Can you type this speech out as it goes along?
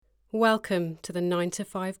Welcome to the 9 to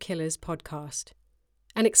 5 Killers podcast,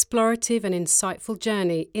 an explorative and insightful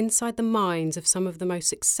journey inside the minds of some of the most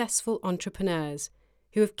successful entrepreneurs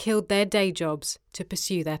who have killed their day jobs to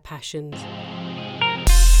pursue their passions.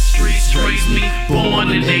 Streets raised me, born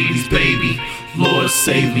in 80s, baby. Lord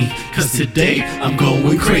save me, cause today I'm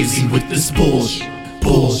going crazy with this bullshit.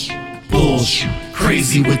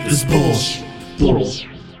 Crazy with this bullshit.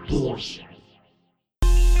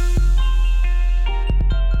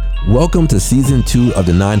 Welcome to Season 2 of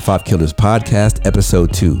the 9-5 Killers podcast,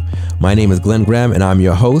 Episode 2. My name is Glenn Graham and I'm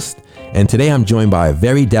your host. And today I'm joined by a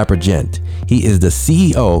very dapper gent. He is the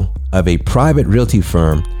CEO of a private realty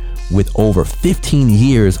firm with over 15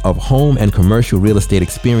 years of home and commercial real estate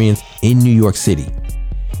experience in New York City.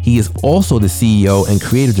 He is also the CEO and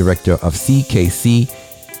creative director of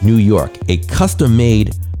CKC New York, a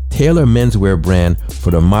custom-made tailor menswear brand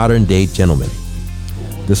for the modern-day gentleman.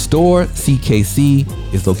 The store,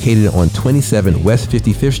 CKC, is located on 27 West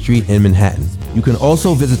 55th Street in Manhattan. You can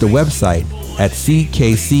also visit the website at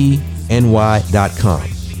ckcny.com.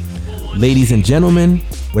 Ladies and gentlemen,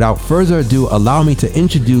 without further ado, allow me to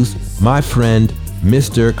introduce my friend,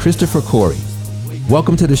 Mr. Christopher Corey.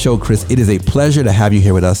 Welcome to the show, Chris. It is a pleasure to have you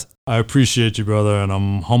here with us. I appreciate you, brother, and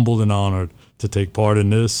I'm humbled and honored to take part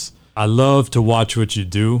in this. I love to watch what you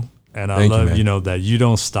do, and I love, that you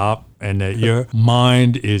don't stop and that your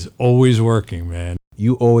mind is always working, man.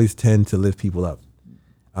 You always tend to lift people up.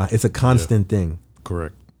 It's a constant thing.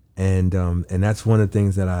 Correct. And that's one of the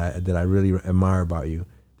things that I really admire about you,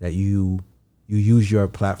 that you use your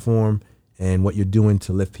platform and what you're doing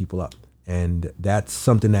to lift people up. And that's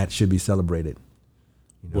something that should be celebrated.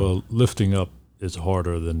 Well, lifting up is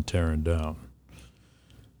harder than tearing down.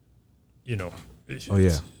 It's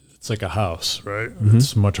like a house, right? Mm-hmm.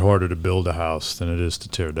 It's much harder to build a house than it is to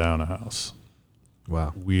tear down a house.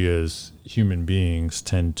 Wow. We as human beings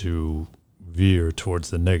tend to veer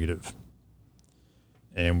towards the negative.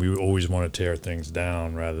 And we always want to tear things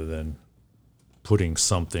down rather than putting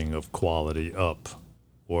something of quality up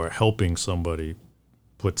or helping somebody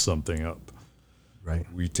put something up. Right.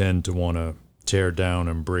 We tend to want to tear down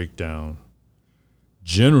and break down.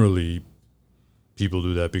 Generally, people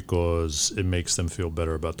do that because it makes them feel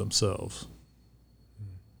better about themselves.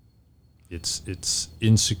 It's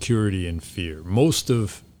insecurity and fear. Most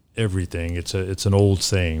of everything, it's an old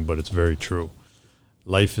saying, but it's very true.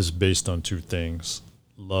 Life is based on two things,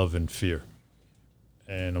 love and fear.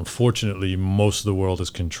 And unfortunately, most of the world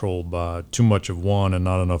is controlled by too much of one and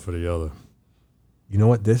not enough of the other. You know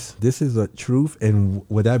what? This is a truth, and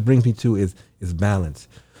what that brings me to is balance.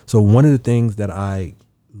 So one of the things that I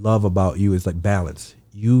love about you is like balance.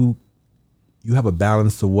 You have a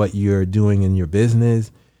balance to what you're doing in your business,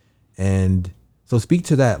 and so speak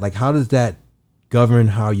to that. Like, how does that govern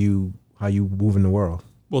how you move in the world?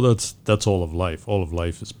 Well, that's all of life. All of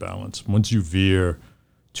life is balance. Once you veer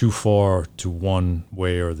too far to one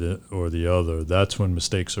way or the other, that's when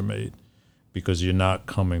mistakes are made, because you're not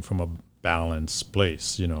coming from a balanced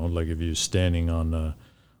place. Like if you're standing on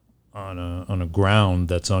a ground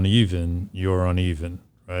that's uneven, you're uneven,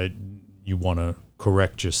 right? You want to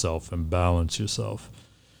correct yourself and balance yourself.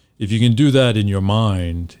 If you can do that in your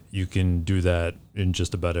mind, you can do that in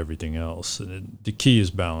just about everything else. And the key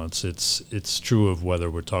is balance. It's true of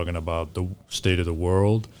whether we're talking about the state of the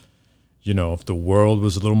world. If the world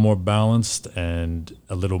was a little more balanced and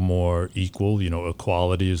a little more equal,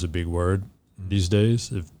 equality is a big word these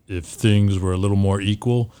days. If things were a little more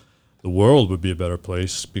equal, the world would be a better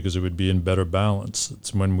place because it would be in better balance.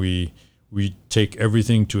 It's when we take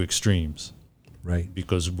everything to extremes, right?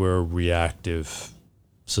 Because we're a reactive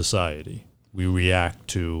society. We react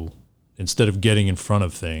to, instead of getting in front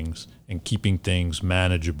of things and keeping things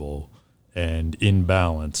manageable and in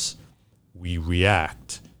balance, we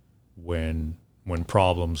react when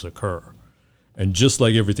problems occur. And just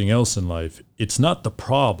like everything else in life, it's not the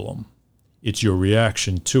problem, it's your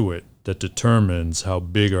reaction to it that determines how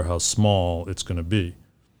big or how small it's going to be.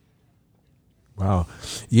 Wow.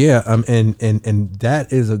 Yeah. And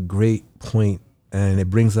that is a great point. And it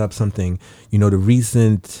brings up something, the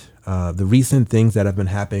recent things that have been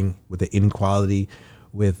happening with the inequality,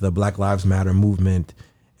 with the Black Lives Matter movement.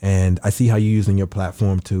 And I see how you're using your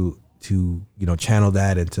platform to channel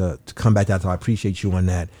that and to combat that. So I appreciate you on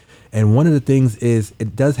that. And one of the things is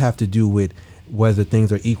it does have to do with whether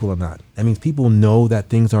things are equal or not. That means people know that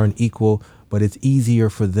things aren't equal, but it's easier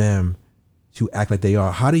for them to act like they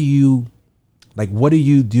are. What do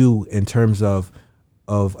you do in terms of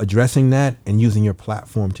addressing that and using your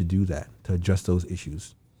platform to do that, to address those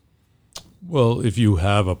issues? Well, if you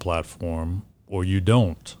have a platform or you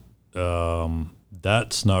don't,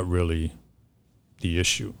 that's not really the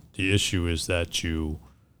issue. The issue is that you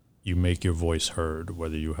make your voice heard,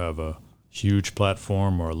 whether you have a huge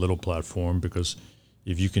platform or a little platform, because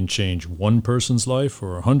if you can change one person's life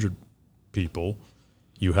or 100 people,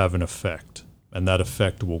 you have an effect, and that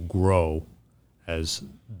effect will grow as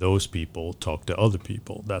those people talk to other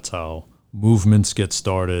people. That's how movements get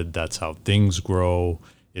started. That's how things grow.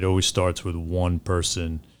 It always starts with one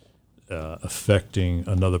person affecting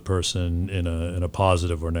another person in a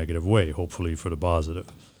positive or negative way, hopefully for the positive.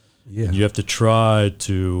 Yeah. And you have to try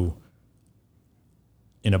to,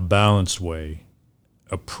 in a balanced way,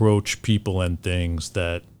 approach people and things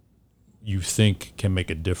that you think can make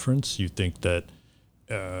a difference, you think that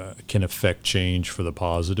can affect change for the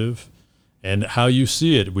positive. And how you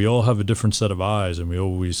see it, we all have a different set of eyes, and we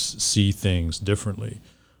always see things differently.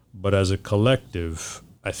 But as a collective,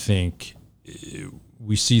 I think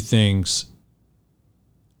we see things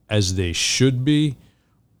as they should be,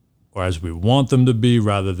 or as we want them to be,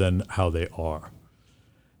 rather than how they are.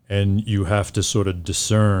 And you have to sort of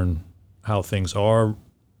discern how things are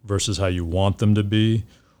versus how you want them to be,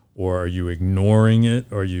 or are you ignoring it,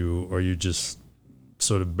 or are you just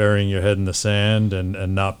sort of burying your head in the sand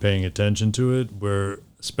and not paying attention to it? We're,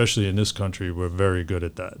 especially in this country, we're very good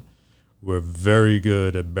at that. We're very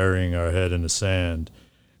good at burying our head in the sand,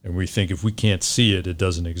 and we think if we can't see it, it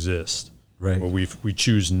doesn't exist. Right. Or we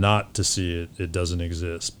choose not to see it, it doesn't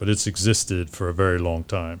exist. But it's existed for a very long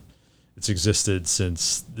time. It's existed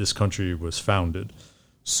since this country was founded.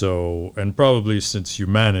 So, and probably since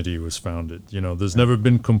humanity was founded. You know, there's never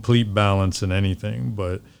been complete balance in anything,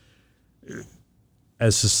 but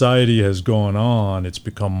as society has gone on, it's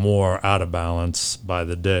become more out of balance by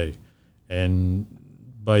the day. And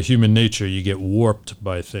by human nature, you get warped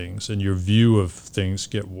by things, and your view of things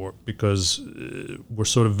get warped because we're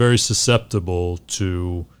sort of very susceptible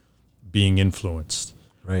to being influenced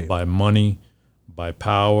by money, by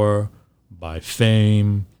power, by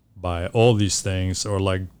fame, by all these things, or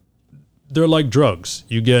like they're like drugs.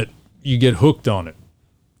 You get hooked on it,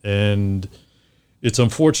 and it's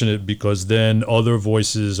unfortunate because then other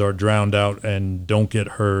voices are drowned out and don't get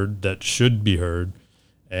heard that should be heard,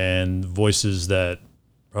 and voices that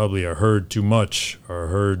probably are heard too much are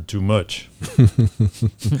heard too much.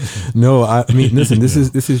 No, I mean, listen, this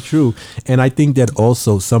is true, and I think that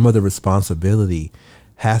also some of the responsibility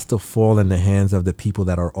has to fall in the hands of the people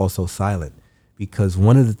that are also silent. Because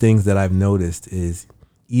one of the things that I've noticed is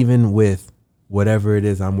even with whatever it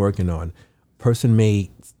is I'm working on, person may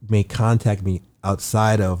contact me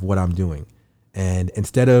outside of what I'm doing. And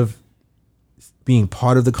instead of being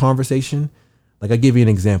part of the conversation, like I'll give you an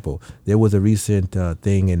example. There was a recent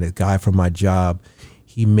thing, and a guy from my job,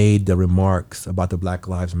 he made the remarks about the Black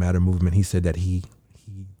Lives Matter movement. He said that he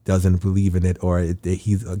doesn't believe in it, or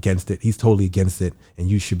he's against it. He's totally against it, and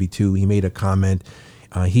you should be too. He made a comment.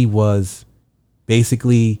 He was...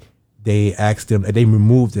 Basically, they asked him, they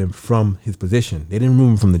removed him from his position. They didn't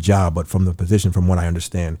remove him from the job, but from the position, from what I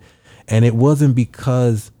understand. And it wasn't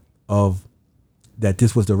because of that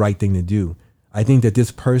this was the right thing to do. I think that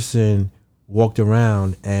this person walked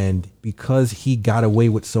around, and because he got away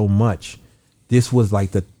with so much, this was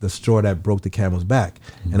like the straw that broke the camel's back.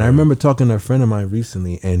 Mm-hmm. And I remember talking to a friend of mine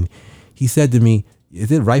recently, and he said to me,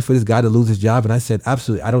 is it right for this guy to lose his job? And I said,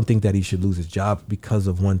 absolutely. I don't think that he should lose his job because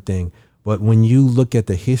of one thing. But when you look at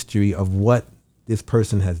the history of what this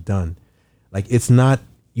person has done, like it's not,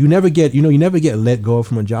 you never get let go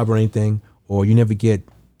from a job or anything, or you never get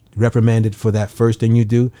reprimanded for that first thing you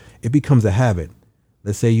do. It becomes a habit.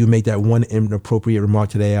 Let's say you make that one inappropriate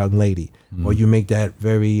remark to that young lady, or you make that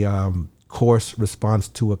very coarse response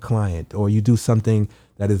to a client, or you do something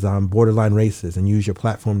that is borderline racist and use your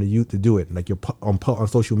platform to do it, like you're on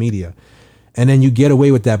social media. And then you get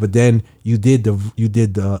away with that, but then you did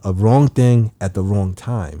a wrong thing at the wrong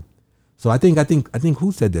time. So I think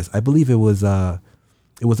who said this? I believe it was a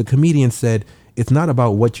comedian said, it's not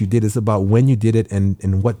about what you did, it's about when you did it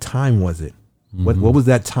and what time was it? Mm-hmm. What was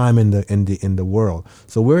that time in the world?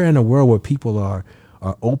 So we're in a world where people are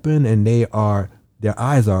open, and their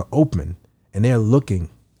eyes are open, and they're looking,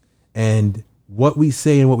 and what we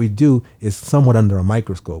say and what we do is somewhat under a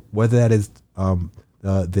microscope, whether that is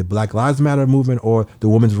the Black Lives Matter movement or the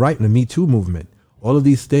women's right and the Me Too movement. All of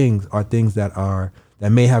these things are things that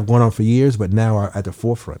may have gone on for years, but now are at the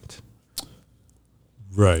forefront.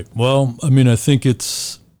 Right. Well, I mean, I think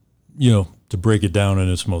it's, to break it down in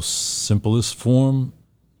its most simplest form,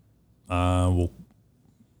 we'll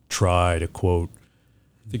try to quote,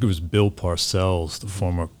 I think it was Bill Parcells, the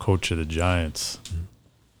former coach of the Giants.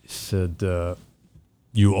 He said,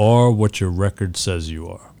 you are what your record says you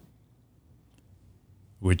are.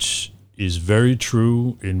 Which is very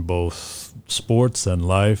true in both sports and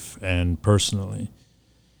life and personally.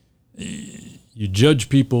 You judge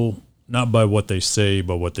people not by what they say,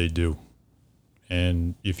 but what they do.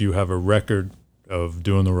 And if you have a record of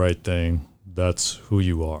doing the right thing, that's who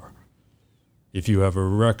you are. If you have a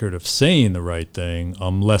record of saying the right thing,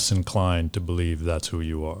 I'm less inclined to believe that's who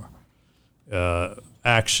you are.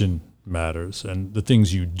 Action matters, and the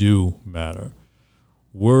things you do matter.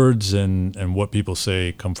 Words and what people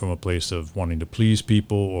say come from a place of wanting to please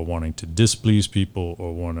people or wanting to displease people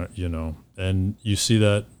or want to, and you see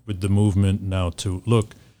that with the movement now too.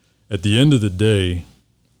 Look, at the end of the day,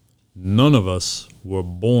 none of us were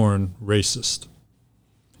born racist.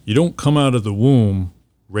 You don't come out of the womb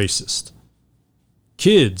racist.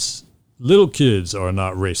 Little kids are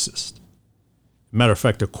not racist. Matter of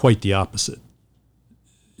fact, they're quite the opposite.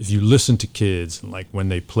 If you listen to kids, like when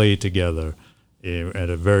they play together at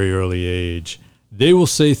a very early age, they will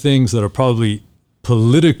say things that are probably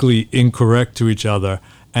politically incorrect to each other,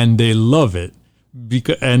 and they love it.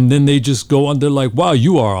 And then they just go on, they're like, wow,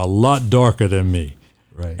 you are a lot darker than me.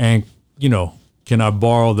 Right. And, can I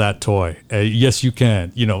borrow that toy? Yes, you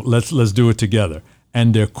can. Let's do it together.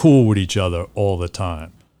 And they're cool with each other all the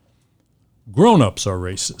time. Grown-ups are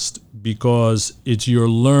racist because it's your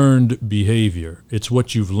learned behavior. It's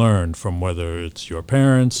what you've learned from whether it's your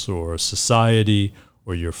parents or society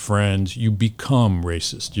or your friends. You become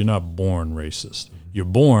racist. You're not born racist. You're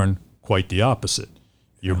born quite the opposite.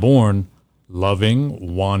 You're born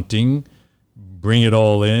loving, wanting, bring it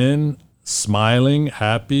all in, smiling,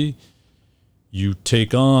 happy. You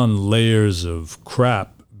take on layers of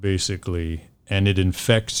crap, basically, and it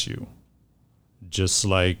infects you. Just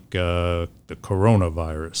like the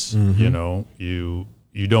coronavirus,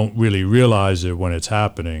 you don't really realize it when it's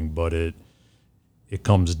happening, but it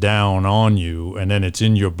comes down on you, and then it's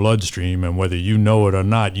in your bloodstream, and whether you know it or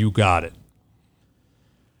not, you got it.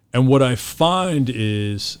 And what I find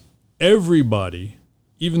is everybody,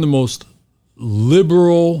 even the most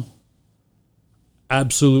liberal,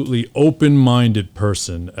 absolutely open-minded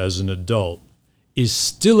person as an adult, is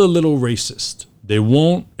still a little racist. They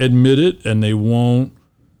won't admit it, and they won't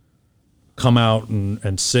come out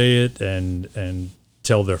and say it and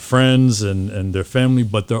tell their friends and their family,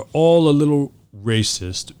 but they're all a little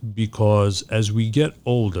racist because as we get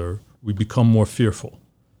older, we become more fearful.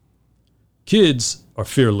 Kids are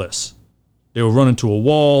fearless. They'll run into a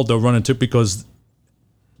wall, they'll run into it because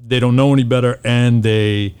they don't know any better, and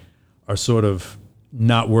they are sort of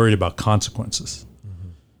not worried about consequences.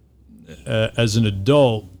 As an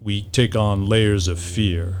adult, we take on layers of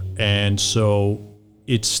fear. And so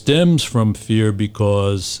it stems from fear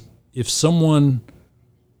because if someone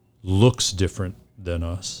looks different than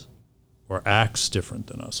us, or acts different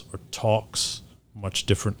than us, or talks much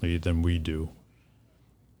differently than we do,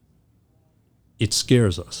 it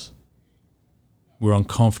scares us. We're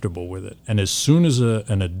uncomfortable with it. And as soon as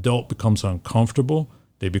an adult becomes uncomfortable,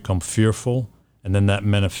 they become fearful. And then that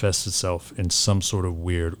manifests itself in some sort of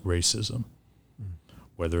weird racism,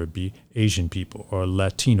 whether it be Asian people or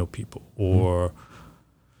Latino people or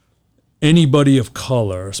anybody of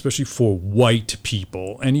color, especially for white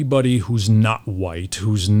people, anybody who's not white,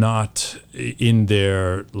 who's not in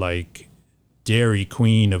their Dairy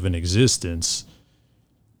Queen of an existence,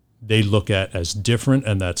 they look at as different,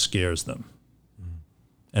 and that scares them.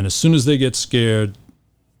 And as soon as they get scared,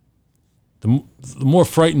 the more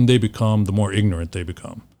frightened they become, the more ignorant they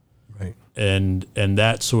become. Right. And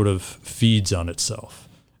that sort of feeds on itself.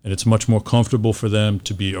 And it's much more comfortable for them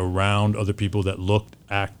to be around other people that look,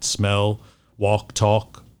 act, smell, walk,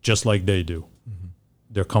 talk, just like they do. Mm-hmm.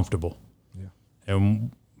 They're comfortable. Yeah.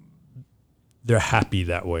 And they're happy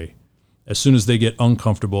that way. As soon as they get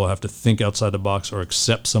uncomfortable, have to think outside the box or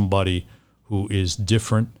accept somebody who is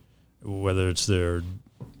different, whether it's their,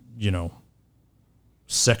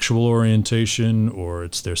 sexual orientation or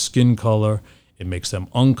it's their skin color, it makes them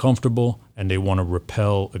uncomfortable and they want to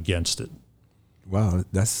repel against it. Wow,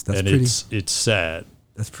 that's and pretty. It's sad.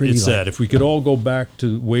 That's pretty. It's sad. If we could all go back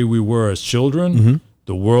to the way we were as children,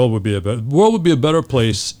 the world would be a better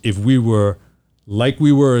place if we were like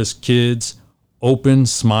we were as kids, open,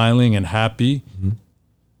 smiling, and happy,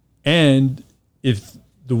 and if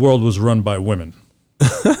the world was run by women.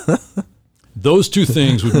 Those two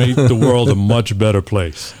things would make the world a much better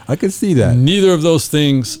place. I can see that. Neither of those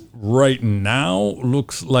things right now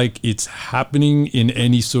looks like it's happening in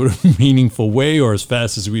any sort of meaningful way or as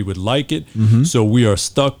fast as we would like it. So we are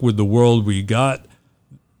stuck with the world we got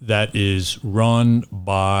that is run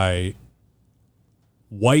by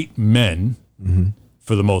white men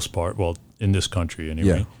for the most part. Well, in this country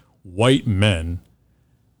anyway. Yeah. White men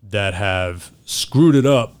that have screwed it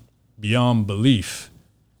up beyond belief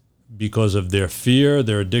because of their fear,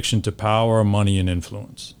 their addiction to power, money, and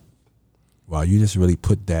influence. Wow, you just really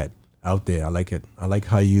put that out there. I like it. I like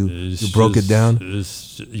how you broke it down.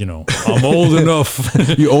 I'm old enough.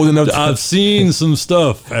 You're old enough. I've seen some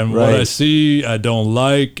stuff, and what I see, I don't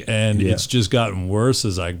like, and Yeah. it's just gotten worse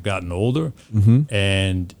as I've gotten older. Mm-hmm.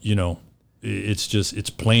 And it's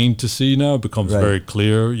plain to see now. It becomes Right. very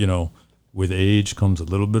clear. With age comes a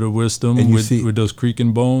little bit of wisdom And you with see- those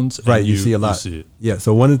creaking bones. and Right, you see a lot. see it. Yeah.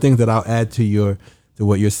 So one of the things that I'll add to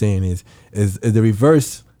what you're saying is the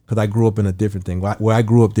reverse. Because I grew up in a different thing. Where I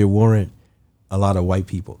grew up, there weren't a lot of white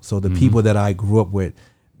people. So the people that I grew up with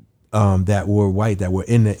that were white, that were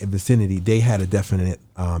in the vicinity, they had a definite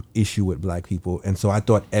issue with black people. And so I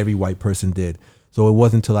thought every white person did. So it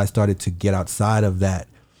wasn't until I started to get outside of that.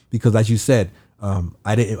 Because as you said,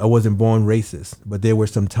 I wasn't born racist, but there were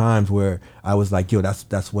some times where I was like, yo,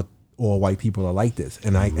 that's what all white people are like this.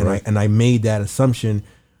 And I made that assumption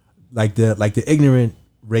like the ignorant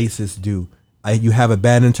racists do. You have a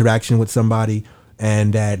bad interaction with somebody,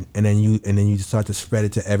 and then you start to spread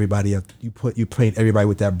it to everybody else. You paint everybody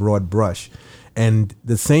with that broad brush, and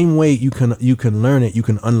the same way you can learn it, you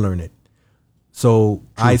can unlearn it. So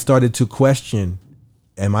I started to question: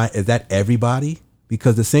 is that everybody?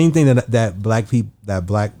 Because the same thing that black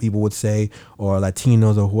people would say, or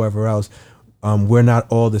Latinos or whoever else, we're not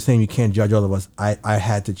all the same. You can't judge all of us. I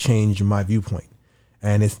had to change my viewpoint,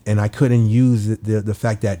 and I couldn't use the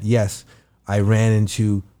fact that yes, I ran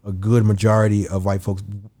into a good majority of white folks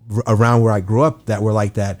around where I grew up that were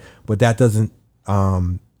like that, but that doesn't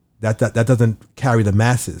that doesn't carry the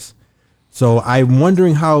masses. So I'm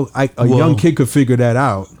wondering how a young kid could figure that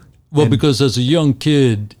out. Well, because as a young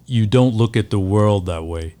kid, you don't look at the world that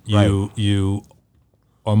way. You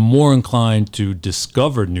are more inclined to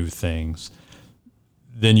discover new things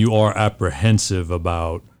than you are apprehensive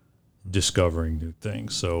about discovering new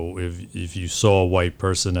things. So if you saw a white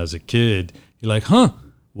person as a kid, you're like, huh,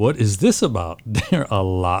 what is this about? They're a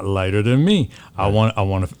lot lighter than me. Right. I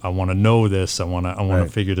want to know this. I want to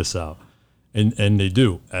figure this out. And they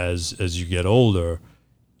do. As you get older,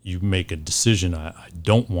 you make a decision. I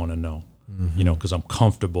don't want to know, because I'm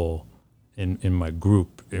comfortable in my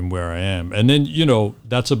group and where I am. And then,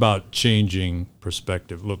 that's about changing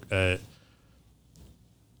perspective. Look,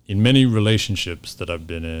 in many relationships that I've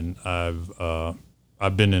been in,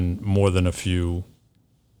 I've been in more than a few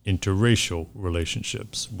interracial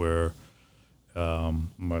relationships where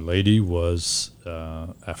my lady was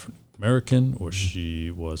African American, or she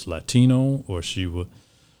was Latino, or she was.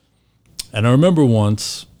 And I remember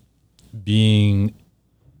once being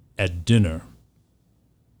at dinner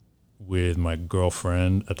with my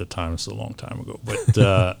girlfriend at the time. It's a long time ago,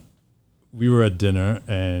 but we were at dinner,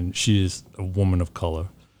 and she is a woman of color.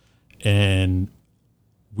 And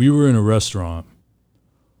we were in a restaurant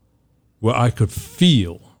where I could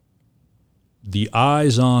feel the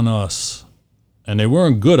eyes on us, and they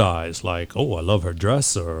weren't good eyes like, oh, I love her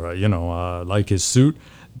dress, or, I like his suit.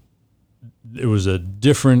 It was a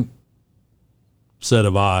different set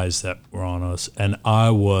of eyes that were on us, and I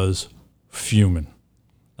was fuming.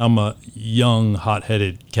 I'm a young,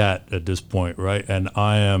 hot-headed cat at this point, right? And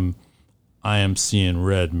I am seeing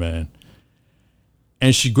red, man.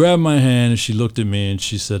 And she grabbed my hand and she looked at me and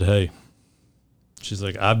she said, hey, she's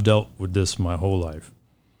like, I've dealt with this my whole life.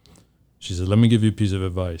 She said, let me give you a piece of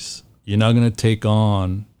advice. You're not going to take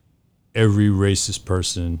on every racist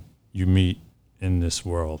person you meet in this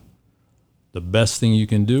world. The best thing you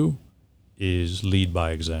can do is lead by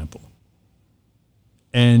example.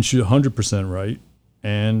 And she's 100% right.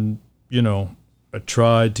 And, I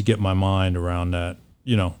tried to get my mind around that.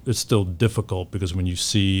 It's still difficult because when you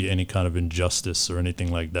see any kind of injustice or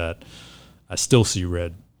anything like that, I still see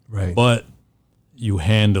red. Right. But you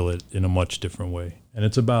handle it in a much different way. And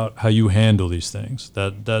it's about how you handle these things.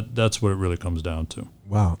 That's what it really comes down to.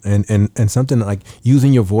 Wow. And something like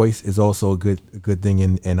using your voice is also a good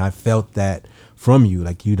thing. And I felt that from you,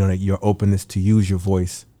 like, your openness to use your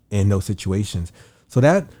voice in those situations. So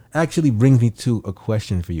that actually brings me to a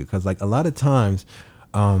question for you. Because like a lot of times,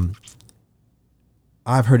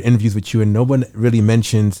 I've heard interviews with you and no one really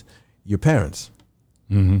mentions your parents.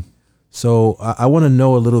 Mm-hmm. So I want to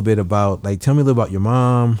know a little bit about, tell me a little about your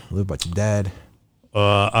mom, a little about your dad.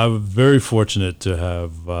 I'm very fortunate to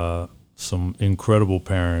have some incredible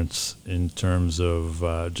parents in terms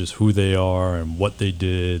of just who they are and what they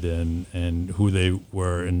did and who they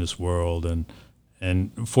were in this world,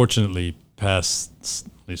 and fortunately passed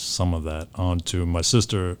at least some of that on to my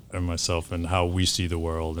sister and myself and how we see the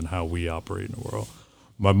world and how we operate in the world.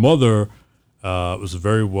 My mother was a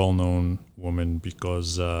very well-known woman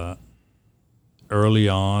because early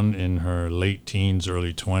on in her late teens,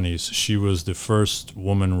 early 20s, she was the first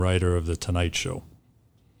woman writer of The Tonight Show.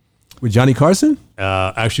 With Johnny Carson?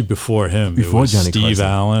 Actually, before him. Before it was Johnny Steve Carson.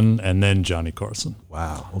 Allen and then Johnny Carson.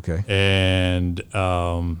 Wow. Okay. And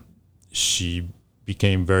she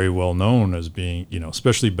became very well known as being,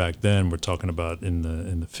 especially back then, we're talking about in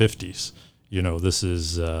the 50s. This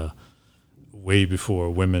is way before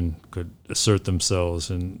women could assert themselves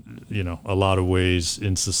in, a lot of ways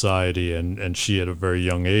in society. And she at a very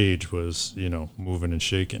young age was, moving and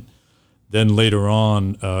shaking. Then later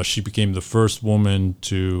on, she became the first woman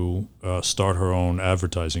to start her own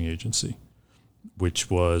advertising agency, which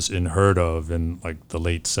was unheard of in like the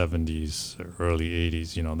late 70s, early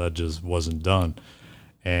 80s. That just wasn't done.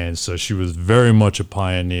 And so she was very much a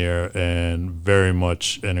pioneer and very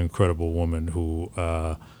much an incredible woman who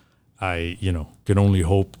I can only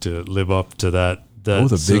hope to live up to that.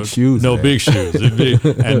 Those are big shoes. No, man. big shoes.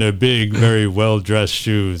 And they're big, very well-dressed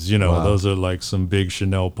shoes. Wow. Those are like some big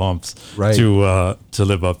Chanel pumps Right. to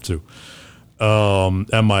live up to.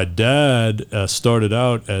 And my dad started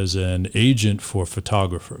out as an agent for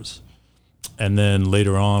photographers. And then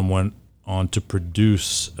later on went on to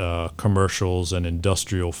produce commercials and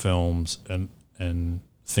industrial films and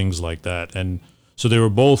things like that. And so they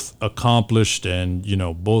were both accomplished and,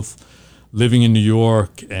 both living in New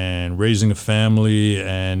York and raising a family.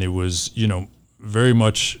 And it was, very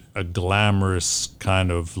much a glamorous kind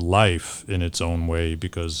of life in its own way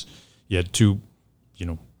because you had two,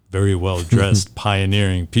 very well-dressed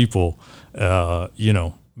pioneering people,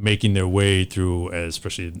 making their way through,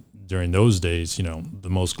 especially during those days, the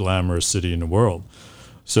most glamorous city in the world.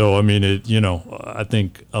 So, I mean, I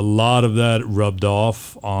think a lot of that rubbed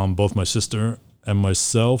off on both my sister and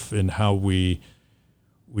myself in how we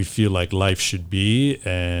feel like life should be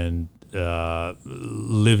and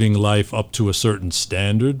living life up to a certain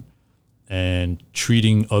standard and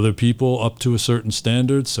treating other people up to a certain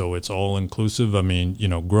standard. So it's all inclusive. I mean,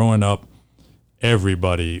 growing up,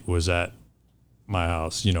 everybody was at my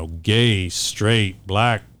house, gay, straight,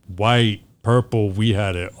 black, white, purple, we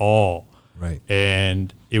had it all. Right.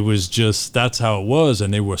 And it was just, that's how it was.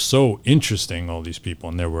 And they were so interesting, all these people.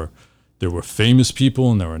 And there were famous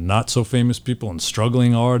people and there were not so famous people and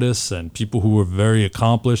struggling artists and people who were very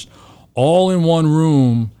accomplished, all in one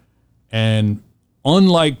room. And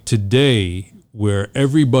unlike today, where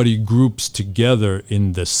everybody groups together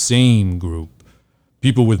in the same group,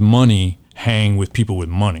 people with money hang with people with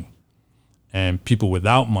money. And people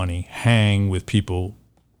without money hang with people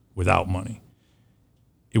without money.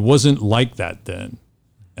 It wasn't like that then,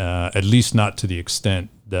 at least not to the extent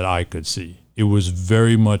that I could see. It was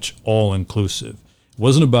very much all-inclusive. It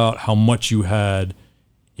wasn't about how much you had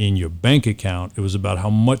in your bank account. It was about how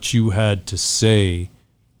much you had to say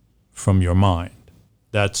from your mind.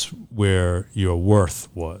 That's where your worth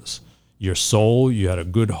was. Your soul, you had a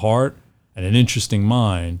good heart and an interesting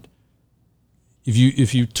mind.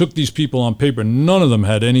 If you took these people on paper, none of them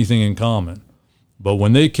had anything in common. But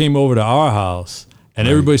when they came over to our house and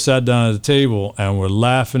everybody sat down at the table and were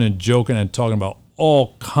laughing and joking and talking about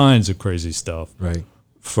all kinds of crazy stuff, Right.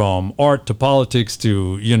 from art to politics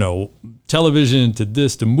to, television to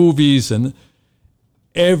this to movies, and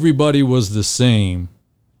everybody was the same,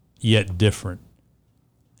 yet different.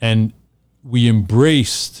 And we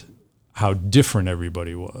embraced how different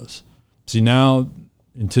everybody was. See, now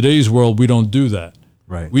in today's world, we don't do that.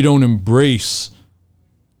 Right. We don't embrace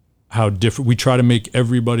how different. We try to make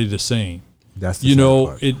everybody the same. That's the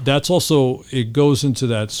sad part. That's also, it goes into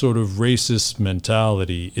that sort of racist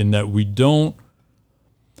mentality in that we don't.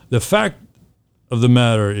 The fact of the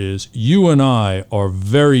matter is, you and I are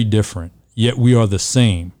very different, yet we are the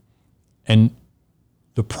same. And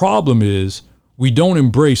the problem is, we don't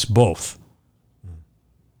embrace both.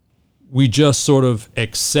 We just sort of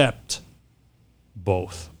accept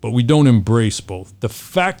both, but we don't embrace both. The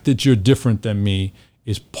fact that you're different than me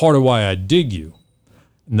is part of why I dig you.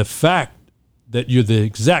 And the fact that you're the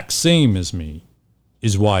exact same as me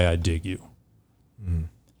is why I dig you.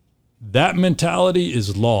 That mentality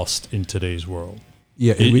is lost in today's world.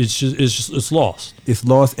 Yeah, It's lost. It's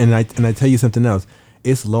lost, and I tell you something else.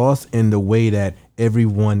 It's lost in the way that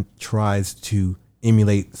everyone tries to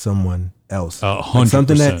emulate someone else.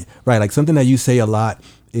 100%. Something that you say a lot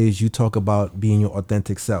is you talk about being your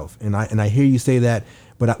authentic self, and I hear you say that,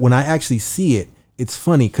 but when I actually see it, it's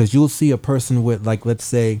funny because you'll see a person with, like, let's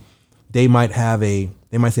say they might say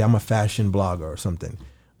I'm a fashion blogger or something.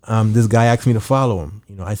 This guy asked me to follow him.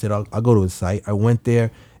 I said I'll go to his site. I went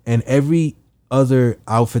there, and every other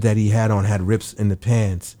outfit that he had on had rips in the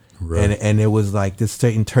pants. Right. And it was like this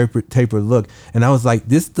certain tapered look. And I was like,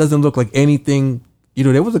 this doesn't look like anything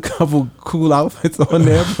there was a couple cool outfits on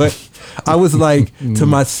there, but I was like to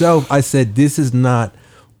myself, I said, this is not,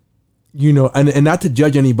 and not to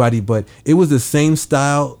judge anybody, but it was the same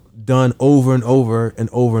style done over and over and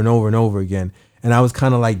over and over and over again. And I was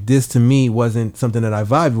kind of like, this to me wasn't something that I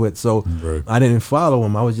vibed with. So I didn't follow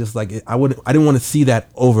him. I was just like, I didn't want to see that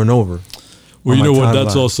over and over. Well, you know what?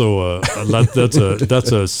 That's also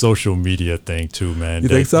that's a social media thing too, man. You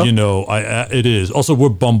think so? It is. Also, we're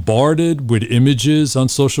bombarded with images on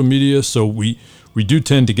social media, so we do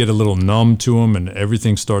tend to get a little numb to them, and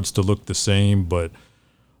everything starts to look the same. But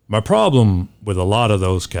my problem with a lot of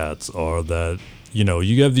those cats are that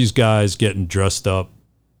you have these guys getting dressed up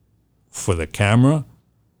for the camera,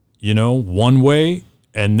 one way,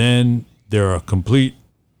 and then they're a complete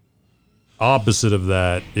opposite of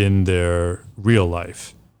that in their real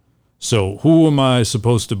life. So who am I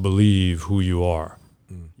supposed to believe who you are?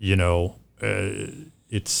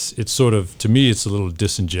 It's sort of, to me, it's a little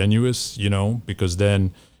disingenuous, because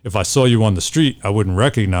then if I saw you on the street, I wouldn't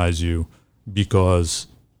recognize you because,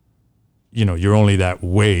 you're only that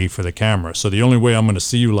way for the camera. So the only way I'm going to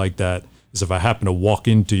see you like that is if I happen to walk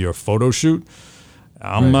into your photo shoot.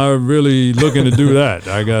 I'm not really looking to do that.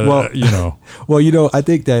 I got Well, I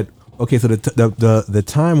think that, okay, so the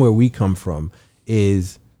time where we come from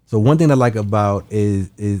is, so one thing I like about is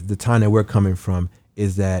the time that we're coming from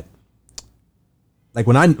is that, like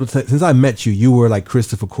since I met you, you were like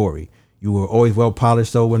Christopher Corey. You were always well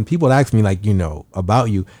polished. So when people ask me like, about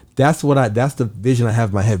you, that's the vision I have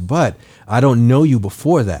in my head. But I don't know you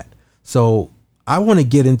before that. So I want to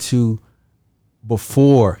get into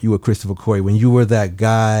before you were Christopher Corey, when you were that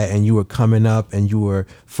guy and you were coming up and you were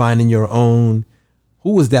finding your own.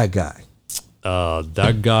 Who was that guy?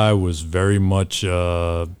 That guy was very much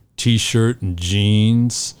T-shirt and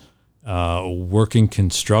jeans, working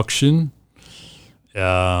construction,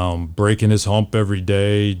 breaking his hump every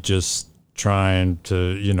day, just trying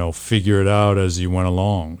to, figure it out as he went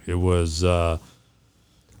along. It was...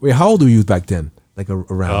 Wait, how old were you back then? Like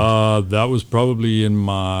around? That was probably in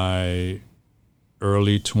my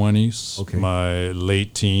early 20s, my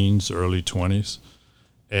late teens, early 20s.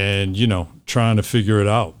 And, trying to figure it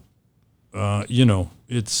out.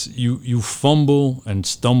 It's you fumble and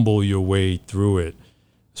stumble your way through it,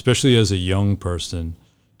 especially as a young person,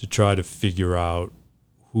 to try to figure out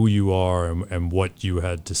who you are and what you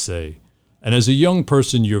had to say. And as a young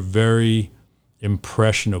person, you're very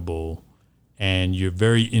impressionable and you're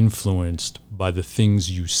very influenced by the things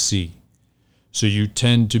you see. So you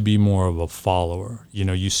tend to be more of a follower.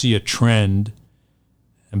 You see a trend,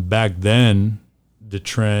 and back then, the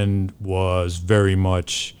trend was very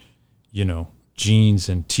much, jeans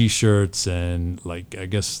and T-shirts, and like, I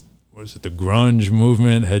guess, the grunge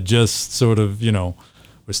movement had just sort of,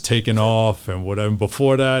 was taken off, and whatever.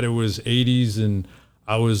 Before that, it was 80s, and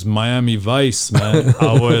I was Miami Vice, man.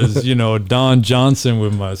 I was, Don Johnson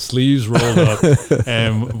with my sleeves rolled up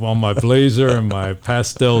and on my blazer and my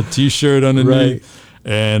pastel T-shirt underneath. Right.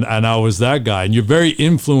 And I was that guy. And you're very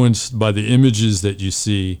influenced by the images that you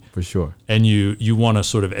see. For sure. And you want to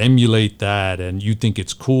sort of emulate that, and you think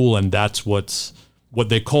it's cool, and that's what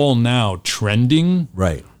they call now trending.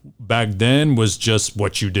 Right. Back then was just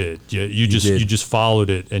what you did. You just followed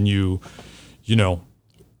it, and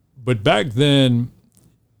but back then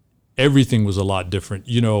everything was a lot different.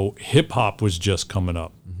 Hip hop was just coming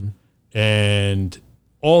up. Mm-hmm. And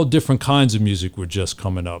all different kinds of music were just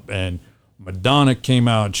coming up, and Madonna came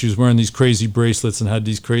out, and she was wearing these crazy bracelets and had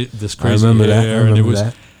this crazy hair, and it was,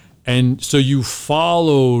 and so you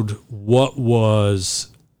followed what was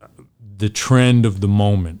the trend of the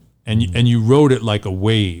moment, and you rode it like a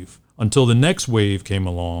wave until the next wave came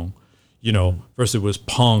along. First it was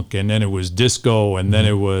punk, and then it was disco, and then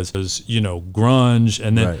it was grunge,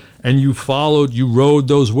 and then and you rode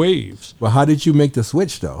those waves. Well, how did you make the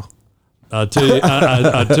switch though? I'll tell you.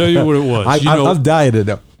 I'll tell you what it was. I'm dying to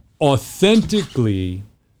know. Authentically,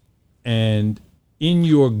 and in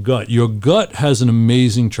your gut has an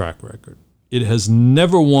amazing track record. It has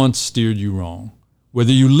never once steered you wrong.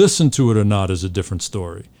 Whether you listen to it or not is a different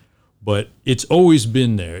story, but it's always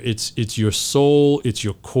been there. It's your soul, it's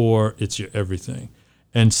your core, it's your everything.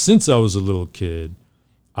 And since I was a little kid,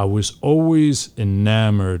 I was always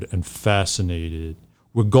enamored and fascinated,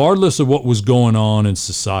 regardless of what was going on in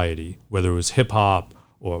society, whether it was hip hop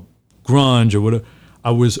or grunge or whatever. I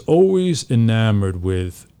was always enamored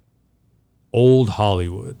with old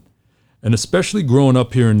Hollywood. And especially growing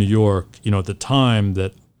up here in New York, at the time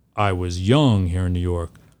that I was young here in New York,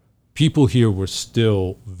 people here were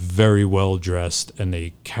still very well dressed, and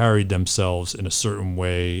they carried themselves in a certain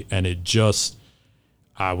way. And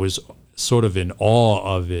I was sort of in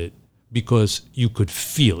awe of it because you could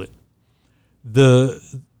feel it. The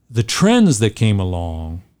trends that came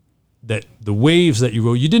along, that the waves that you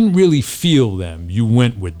rode, you didn't really feel them. You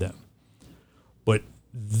went with them. But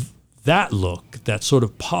that look, that sort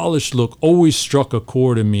of polished look, always struck a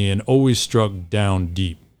chord in me and always struck down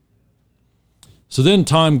deep. So then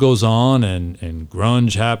time goes on and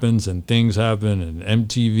grunge happens and things happen and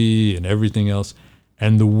MTV and everything else.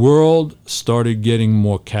 And the world started getting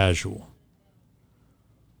more casual.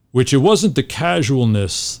 Which it wasn't the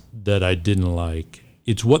casualness that I didn't like.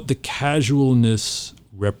 It's what the casualness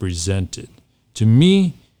represented. To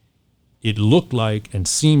me, it looked like and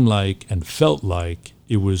seemed like and felt like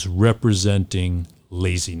it was representing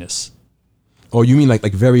laziness. Oh, you mean like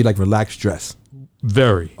very like relaxed dress?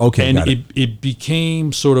 Very. Okay, and got it. it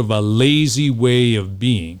became sort of a lazy way of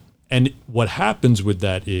being. And what happens with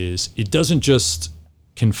that is it doesn't just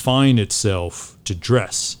confine itself to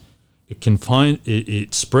dress.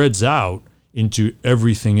 It spreads out into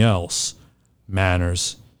everything else.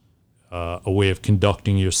 Manners, a way of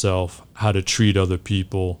conducting yourself, how to treat other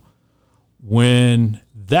people. When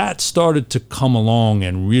that started to come along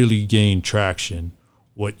and really gain traction,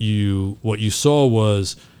 what you saw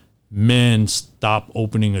was men stop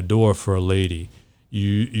opening a door for a lady.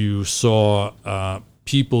 You saw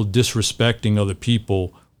people disrespecting other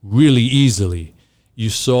people really easily. You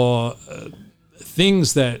saw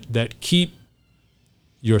things that keep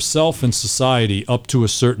yourself and society up to a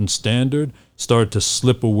certain standard started to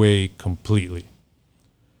slip away completely.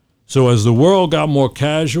 So as the world got more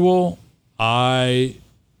casual, I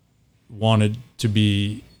wanted to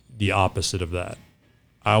be the opposite of that.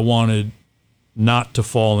 I wanted not to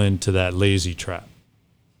fall into that lazy trap.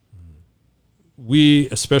 We,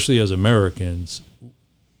 especially as Americans,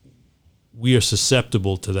 we are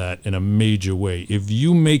susceptible to that in a major way. If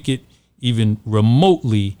you make it even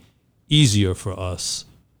remotely easier for us,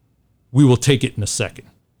 we will take it in a second.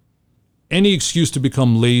 Any excuse to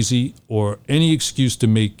become lazy or any excuse to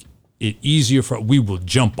make it easier for, we will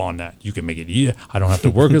jump on that. You can make it easier. I don't have to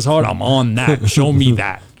work as hard. I'm on that. Show me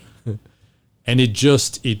that. And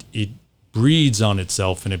it breeds on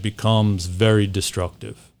itself and it becomes very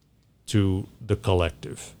destructive to the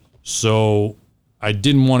collective. So I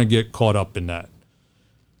didn't want to get caught up in that.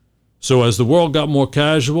 So as the world got more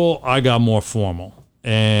casual, I got more formal.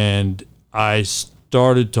 And I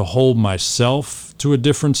started to hold myself to a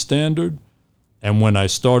different standard. And when I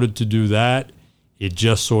started to do that, it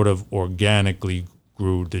just sort of organically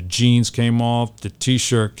grew. The jeans came off, the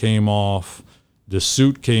t-shirt came off, the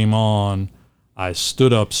suit came on. I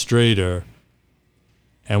stood up straighter.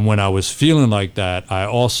 And when I was feeling like that, I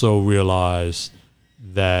also realized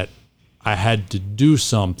that I had to do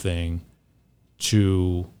something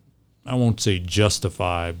to, I won't say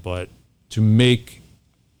justify, but to make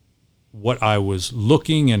what I was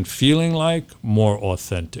looking and feeling like more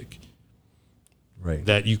authentic. Right.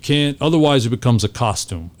 That you can't, otherwise it becomes a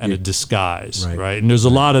costume and a disguise, Right. right? And there's a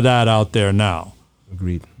lot of that out there now.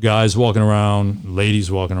 Agreed. Guys walking around,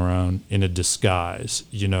 ladies walking around in a disguise.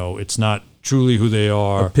 You know, it's not truly who they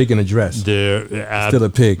are. A pig in a dress. They're Still a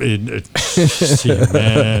pig.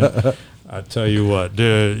 Man, I tell you what,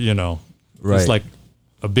 they're, you know, Right. it's like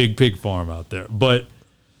a big pig farm out there. But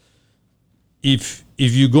if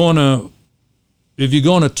you're gonna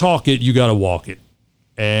talk it, you gotta walk it.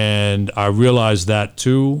 And I realized that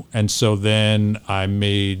too. And so then I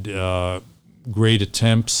made great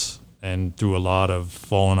attempts and through a lot of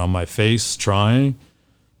falling on my face, trying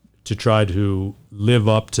to live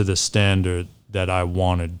up to the standard that I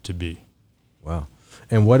wanted to be. Wow.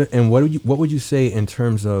 And what would you say in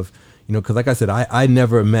terms of, you know, because like I said, I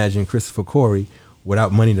never imagined Christopher Corey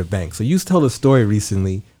without Money in the Bank. So you told a story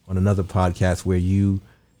recently on another podcast where you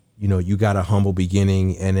got a humble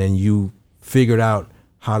beginning and then you figured out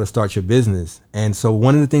how to start your business. And so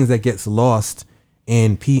one of the things that gets lost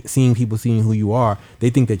in seeing people seeing who you are,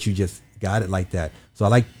 they think that you just got it like that. So I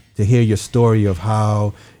like to hear your story of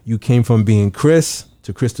how you came from being Chris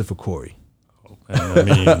to Christopher Corey. I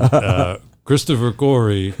mean, Christopher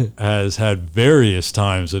Corey has had various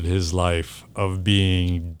times in his life of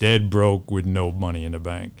being dead broke with no money in the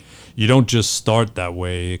bank. You don't just start that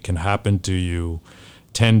way. It can happen to you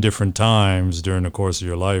 10 different times during the course of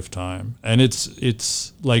your lifetime. And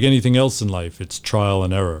it's like anything else in life. It's trial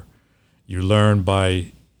and error. You learn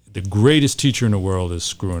by, the greatest teacher in the world is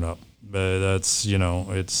screwing up. That's, you know,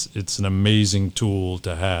 it's an amazing tool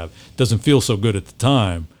to have. It doesn't feel so good at the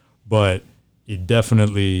time, but it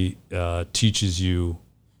definitely teaches you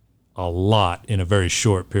a lot in a very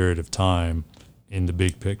short period of time in the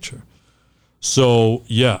big picture. So,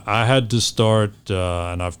 yeah, I had to start,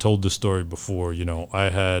 and I've told this story before, you know, I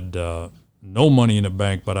had no money in the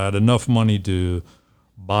bank, but I had enough money to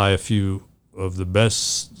buy a few of the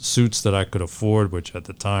best suits that I could afford, which at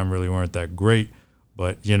the time really weren't that great.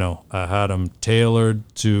 But, you know, I had them tailored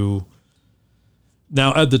to...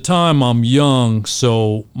 Now, at the time, I'm young,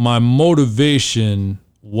 so my motivation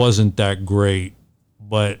wasn't that great,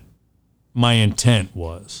 but my intent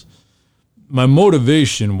was. My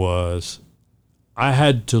motivation was I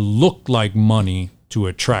had to look like money to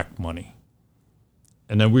attract money.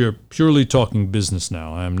 And then we are purely talking business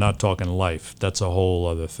now. I am not talking life. That's a whole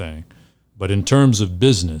other thing. But in terms of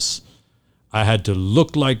business, I had to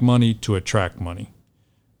look like money to attract money.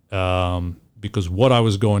 Because what I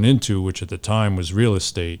was going into, which at the time was real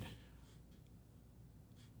estate,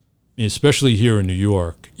 especially here in New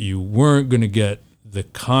York, you weren't going to get the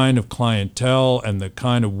kind of clientele and the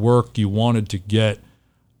kind of work you wanted to get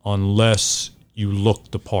unless you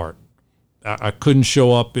looked the part. I couldn't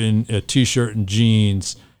show up in a T-shirt and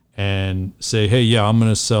jeans and say, hey, yeah, I'm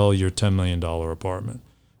going to sell your $10 million apartment.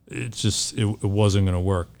 It wasn't going to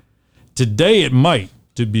work. Today it might.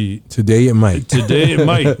 Today it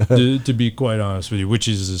might, to be quite honest with you, which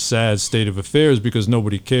is a sad state of affairs because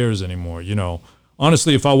nobody cares anymore. You know,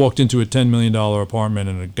 honestly, if I walked into a $10 million apartment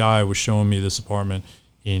and a guy was showing me this apartment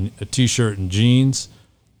in a T-shirt and jeans,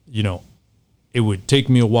 you know, it would take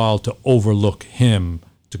me a while to overlook him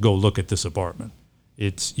to go look at this apartment.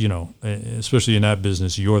 It's, you know, especially in that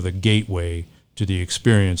business, you're the gateway to the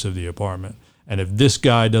experience of the apartment. And if this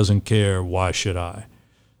guy doesn't care, why should I?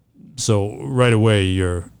 So right away,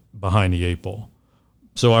 you're behind the eight ball.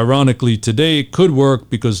 So ironically, today it could work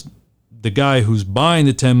because the guy who's buying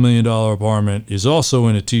the $10 million apartment is also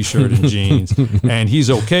in a T-shirt and jeans, and he's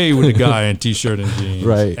okay with the guy in T-shirt and jeans.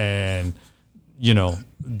 Right. And, you know,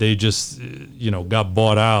 they just, you know, got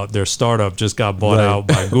bought out. Their startup just got bought out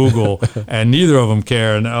by Google, and neither of them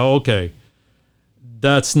care. And, okay,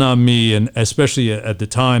 that's not me. And especially at the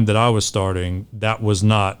time that I was starting, that was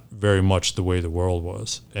not very much the way the world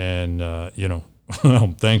was. And, you know,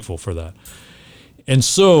 I'm thankful for that. And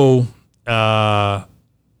so I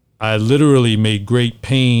literally made great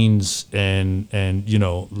pains and you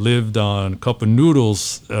know, lived on a cup of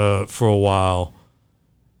noodles for a while,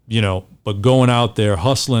 you know, but going out there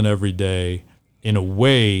hustling every day in a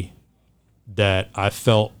way that I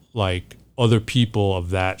felt like other people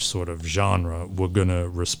of that sort of genre were going to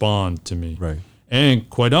respond to me. Right. And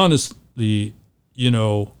quite honestly, you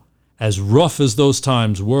know, as rough as those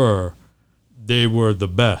times were, they were the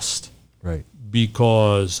best. Right.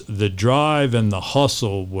 Because the drive and the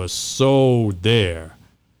hustle was so there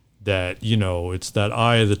that, you know, it's that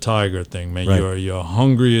eye of the tiger thing, man. Right. You're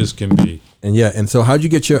hungry as can be. And yeah, and so how'd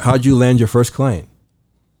you land your first client?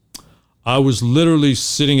 I was literally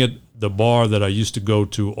sitting at the bar that I used to go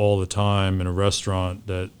to all the time in a restaurant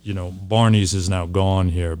that, you know, Barney's is now gone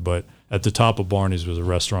here, but at the top of Barney's was a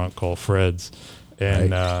restaurant called Fred's.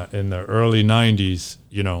 And in the early 90s,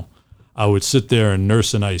 you know, I would sit there and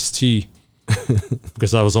nurse an iced tea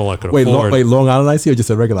because that was all I could afford. Wait, Long Island iced tea or just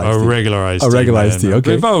a regular iced tea? A regular iced tea. A regular iced tea,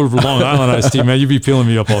 okay. If I were Long Island iced tea, man, you'd be peeling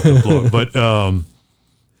me up off the floor. But,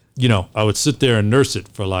 you know, I would sit there and nurse it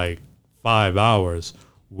for like 5 hours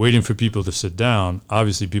waiting for people to sit down.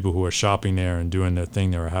 Obviously, people who were shopping there and doing their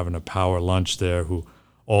thing, they were having a power lunch there who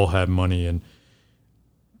all had money. And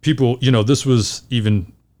people, you know, this was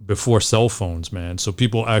even before cell phones, man. So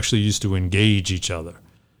people actually used to engage each other.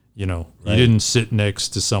 You know, you didn't sit next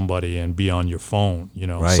to somebody and be on your phone. You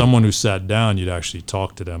know, someone who sat down, you'd actually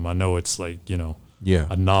talk to them. I know it's like, you know,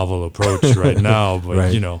 a novel approach right now,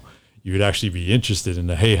 but you know, you would actually be interested in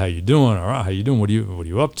the, hey, how you doing? All right, how you doing? What are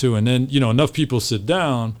you up to? And then, you know, enough people sit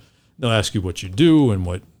down, they'll ask you what you do and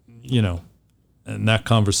what, you know, and that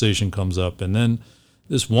conversation comes up. And then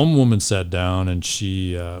this one woman sat down and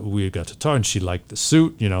she, we got to talk and she liked the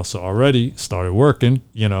suit, you know, so already started working,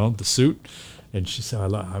 you know, the suit. And she said,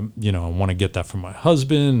 you know, I want to get that for my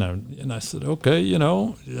husband. And I said, okay, you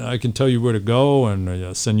know, I can tell you where to go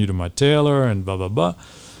and send you to my tailor and blah, blah, blah.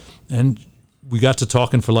 And we got to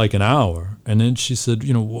talking for like an hour. And then she said,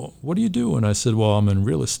 you know, what do you do? And I said, well, I'm in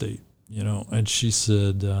real estate, you know. And she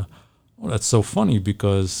said, well, that's so funny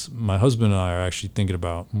because my husband and I are actually thinking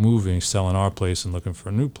about moving, selling our place and looking for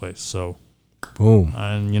a new place. So, boom.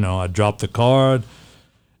 And, you know, I dropped the card.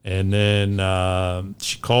 And then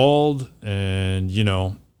she called, and, you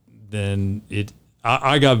know, then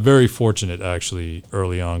I got very fortunate, actually,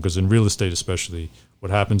 early on, because in real estate especially, what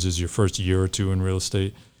happens is your first year or two in real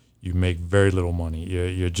estate, you make very little money.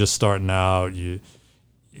 You're just starting out. You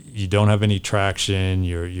don't have any traction.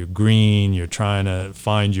 You're green. You're trying to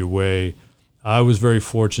find your way. I was very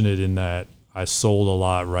fortunate in that I sold a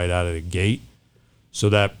lot right out of the gate. So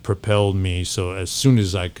that propelled me. So as soon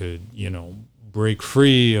as I could, break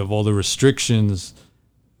free of all the restrictions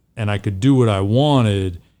and I could do what I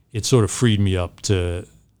wanted, it sort of freed me up to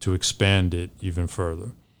expand it even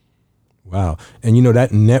further. Wow. And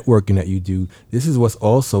that networking that you do, this is what's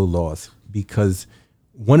also lost, because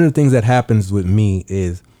one of the things that happens with me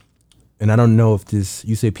is, and I don't know if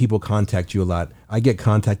you say people contact you a lot. I get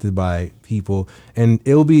contacted by people, and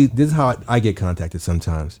this is how I get contacted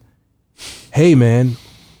sometimes. Hey man,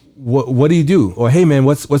 what do you do? Or hey man,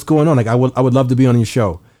 what's going on? Like I would love to be on your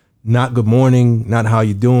show. Not good morning, not how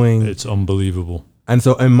you doing. It's unbelievable. And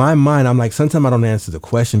so in my mind, I'm like, sometimes I don't answer the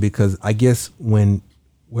question, because I guess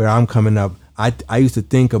where I'm coming up, I used to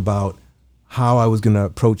think about how I was gonna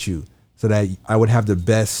approach you so that I would have the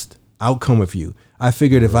best outcome with you. I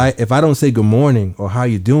figured if I don't say good morning or how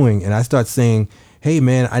you doing, and I start saying, hey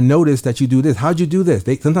man, I noticed that you do this. How'd you do this?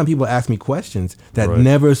 Sometimes people ask me questions that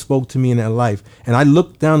never spoke to me in their life. And I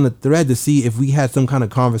looked down the thread to see if we had some kind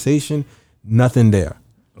of conversation. Nothing there.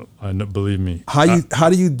 Believe me. How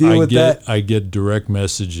do you deal with that? I get direct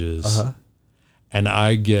messages, and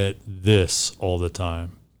I get this all the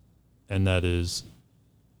time. And that is,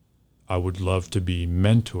 I would love to be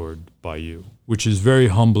mentored by you, which is very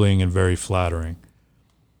humbling and very flattering.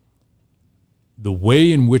 The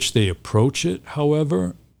way in which they approach it,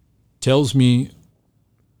 however, tells me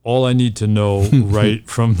all I need to know right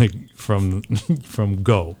from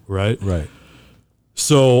go, right? Right.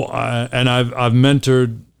 So, I've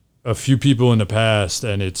mentored a few people in the past,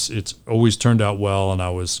 and it's always turned out well, and I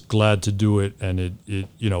was glad to do it. And it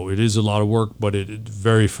is a lot of work, but it's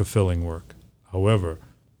very fulfilling work. However,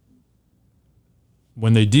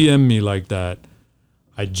 when they DM me like that,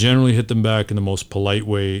 I generally hit them back in the most polite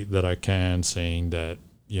way that I can, saying that,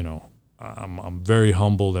 I'm very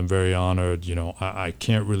humbled and very honored. I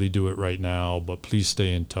can't really do it right now, but please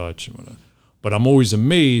stay in touch. But I'm always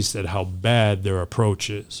amazed at how bad their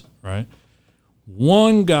approach is, right?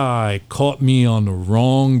 One guy caught me on the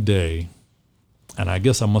wrong day, and I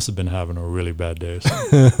guess I must have been having a really bad day.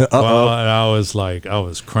 Well, and I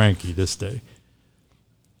was cranky this day.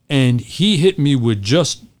 And he hit me with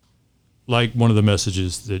just like one of the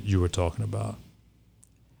messages that you were talking about.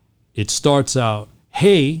 It starts out,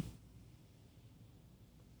 hey,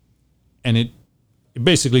 and it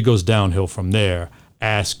basically goes downhill from there,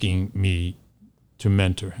 asking me to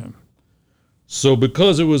mentor him. So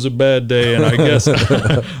because it was a bad day, and I guess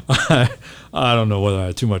I don't know whether I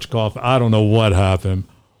had too much coffee, I don't know what happened,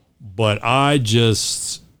 but I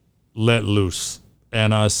just let loose.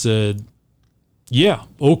 And I said, yeah,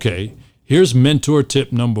 okay, here's mentor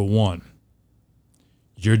tip number 1.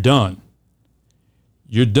 You're done.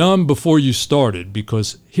 You're done before you started,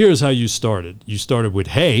 because here's how you started. You started with,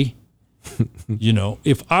 hey,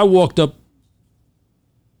 if I walked up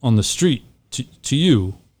on the street to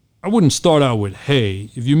you, I wouldn't start out with,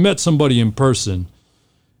 hey. If you met somebody in person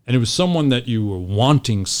and it was someone that you were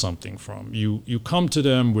wanting something from, you come to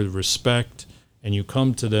them with respect, and you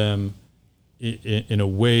come to them in a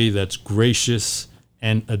way that's gracious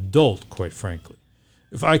and adult, quite frankly.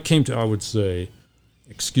 If I came I would say,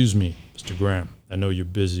 excuse me, Mr. Graham, I know you're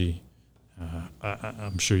busy.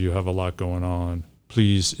 I'm sure you have a lot going on.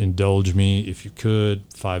 Please indulge me if you could,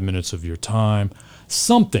 5 minutes of your time.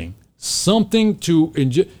 Something to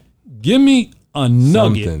enjoy. Give me a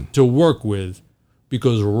nugget to work with,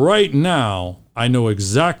 because right now I know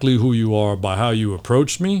exactly who you are by how you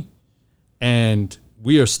approach me, and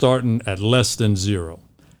we are starting at less than 0.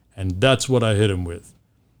 And that's what I hit him with.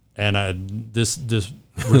 And this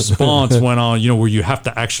response went on, where you have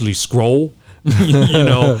to actually scroll,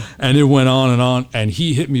 and it went on, and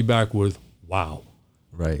he hit me back with, wow.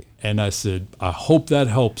 Right. And I said, I hope that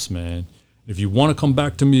helps, man. If you want to come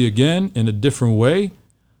back to me again in a different way,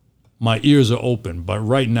 my ears are open, but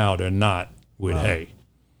right now they're not with, hey.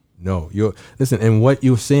 No, listen, and what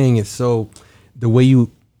you're saying is the way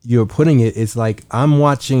you're putting it, it's like I'm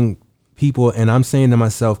watching people and I'm saying to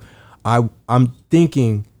myself, I'm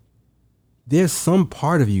thinking there's some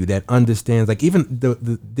part of you that understands, like even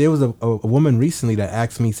there was a woman recently that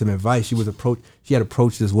asked me some advice. She had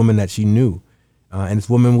approached this woman that she knew. And this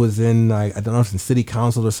woman was in, I don't know, in city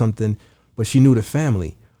council or something, but she knew the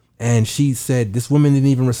family. And she said, this woman didn't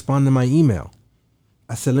even respond to my email.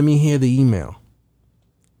 I said, let me hear the email.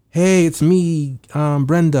 Hey, it's me,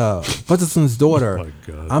 Brenda, Butterson's daughter. Oh my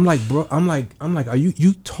God. I'm like, bro, I'm like, are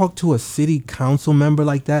you talk to a city council member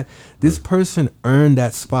like that? This person earned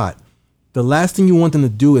that spot. The last thing you want them to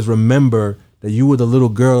do is remember that you were the little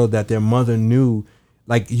girl that their mother knew.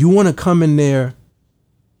 Like, you want to come in there,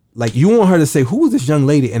 like, you want her to say, who is this young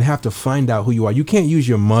lady, and have to find out who you are. You can't use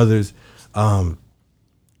your mother's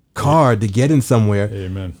card to get in somewhere.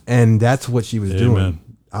 Amen. And that's what she was Amen. doing.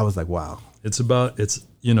 I was like, wow.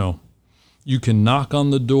 You can knock on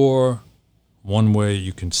the door one way,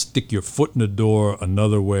 you can stick your foot in the door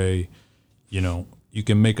another way, you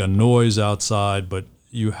can make a noise outside, but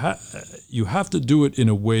you have to do it in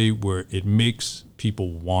a way where it makes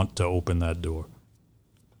people want to open that door.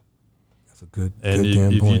 That's a good And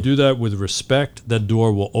damn if point. you do that with respect, that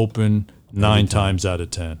door will open 9 times out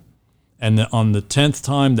of 10. And on the 10th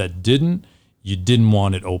time that didn't, you didn't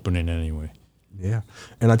want it opening anyway. Yeah.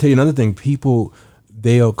 And I'll tell you another thing, people,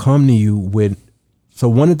 they'll come to you with, so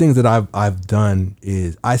one of the things that I've done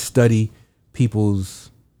is I study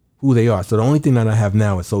who they are. So the only thing that I have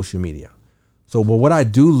now is social media. So but what I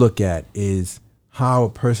do look at is how a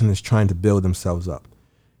person is trying to build themselves up.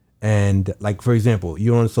 And like, for example,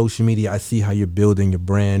 you're on social media, I see how you're building your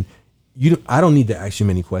brand. I don't need to ask you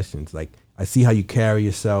many questions. Like, I see how you carry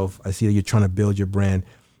yourself. I see that you're trying to build your brand.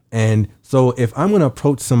 And so if I'm going to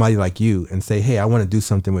approach somebody like you and say, hey, I want to do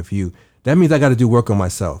something with you, that means I got to do work on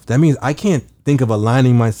myself. That means I can't think of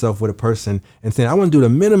aligning myself with a person and saying, I want to do the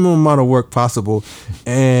minimum amount of work possible.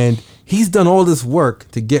 And he's done all this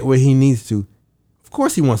work to get where he needs to. Of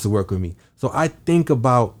course he wants to work with me. So I think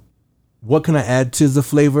about what can I add to the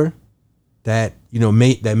flavor that,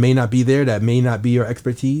 may not be there, that may not be your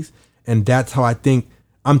expertise. And that's how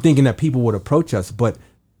I'm thinking that people would approach us. But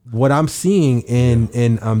what I'm seeing in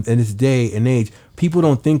this day and age, people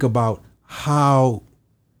don't think about how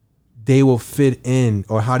they will fit in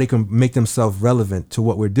or how they can make themselves relevant to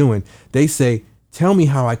what we're doing. They say, tell me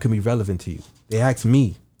how I can be relevant to you. They ask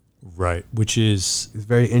me. Right, which is... It's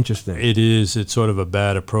very interesting. It is. It's sort of a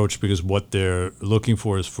bad approach because what they're looking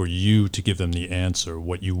for is for you to give them the answer.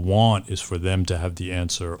 What you want is for them to have the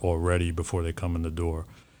answer already before they come in the door.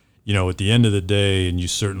 At the end of the day, and you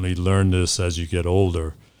certainly learn this as you get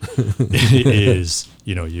older, is,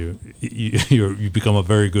 you become a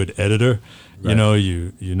very good editor. Right.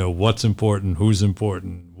 You know what's important, who's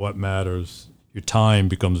important, what matters. Your time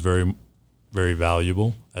becomes very, very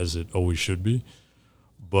valuable, as it always should be.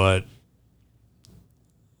 But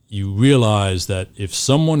you realize that if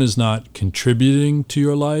someone is not contributing to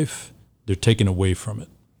your life, they're taken away from it.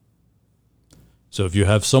 So if you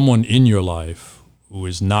have someone in your life who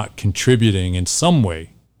is not contributing in some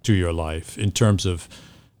way to your life in terms of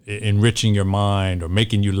enriching your mind or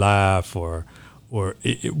making you laugh or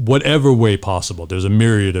whatever way possible. There's a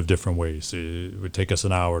myriad of different ways. It would take us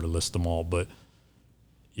an hour to list them all. But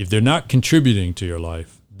if they're not contributing to your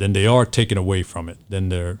life, then they are taken away from it. Then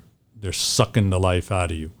they're sucking the life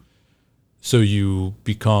out of you. So you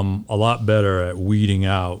become a lot better at weeding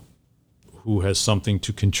out who has something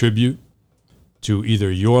to contribute to either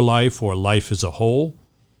your life or life as a whole,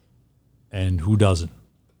 and who doesn't.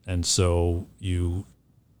 And so you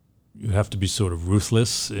have to be sort of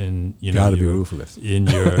ruthless in in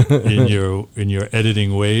your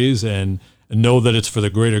editing ways, and know that it's for the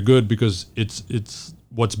greater good because it's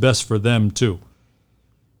what's best for them too.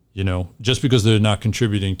 Just because they're not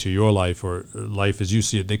contributing to your life or life as you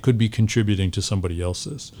see it, they could be contributing to somebody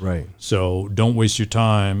else's. Right. So don't waste your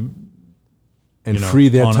time. And free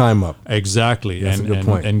their time up. Exactly. That's a good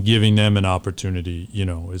point. And giving them an opportunity,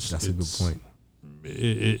 That's a good point.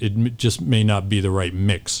 It just may not be the right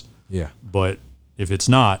mix. Yeah. But if it's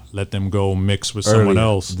not, let them go mix with someone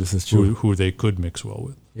else. This is true. Who they could mix well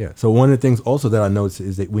with. Yeah. So one of the things also that I noticed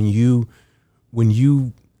is that when you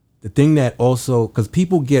the thing that also, because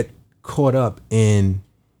people get caught up in,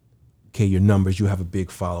 okay, your numbers, you have a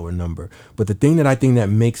big follower number. But the thing that I think that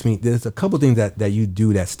makes me, there's a couple things that you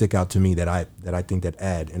do that stick out to me that I think that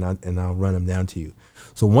add, and I'll run them down to you.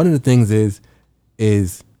 So one of the things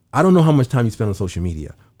is I don't know how much time you spend on social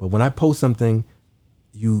media, but when I post something,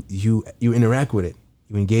 you interact with it,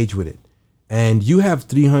 you engage with it, and you have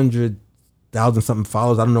 300,000 something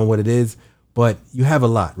followers. I don't know what it is, but you have a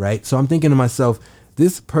lot, right? So I'm thinking to myself,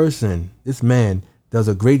 this man does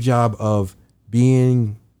a great job of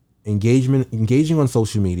being engaging on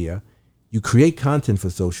social media. You create content for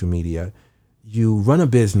social media, you run a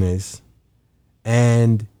business,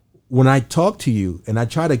 and when I talk to you, and I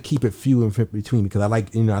try to keep it few in between because I like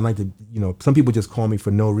to, some people just call me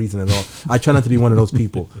for no reason at all. I try not to be one of those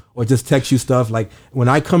people or just text you stuff. Like when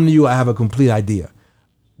I come to you, I have a complete idea.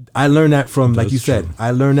 I learned that from, like you said,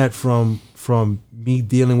 I learned that from me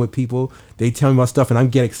dealing with people. They tell me about stuff and I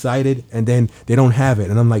get excited and then they don't have it.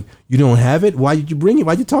 And I'm like, you don't have it? Why did you bring it?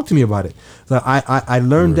 Why did you talk to me about it? So I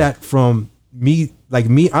learned that from me. Like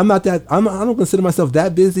me, I don't consider myself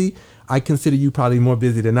that busy. I consider you probably more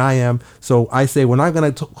busy than I am. So I say, when I'm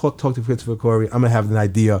going to talk to Christopher Corey, I'm going to have an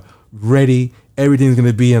idea ready. Everything's going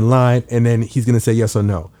to be in line. And then he's going to say yes or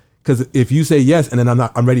no. Because if you say yes and then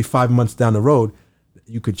I'm ready 5 months down the road,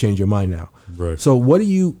 you could change your mind now. Right. So what do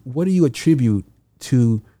you attribute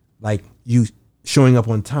to like you showing up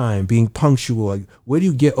on time, being punctual? Like, where do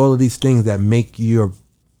you get all of these things that make your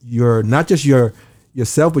not just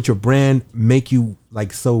yourself but your brand make you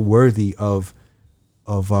like so worthy of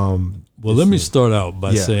well, let me start out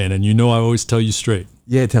by saying, and I always tell you straight.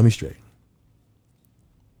 Yeah, tell me straight.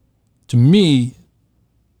 To me,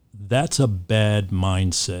 that's a bad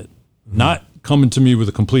mindset. Not coming to me with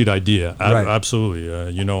a complete idea. Right. Absolutely. I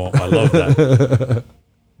love that.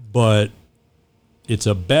 But it's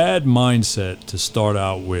a bad mindset to start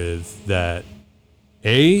out with that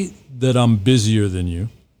I'm busier than you.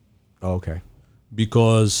 Oh, okay.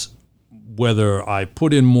 Because whether I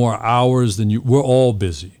put in more hours than you, we're all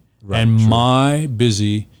busy. Right, and true. my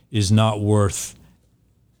busy is not worth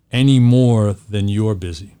any more than your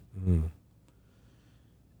busy.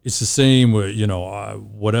 It's the same where,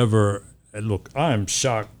 whatever. Look, I'm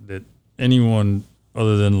shocked that anyone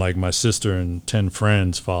other than like my sister and 10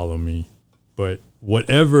 friends follow me. But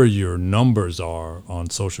whatever your numbers are on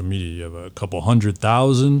social media, you have a couple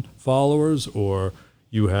 100,000 followers or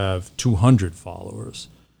you have 200 followers,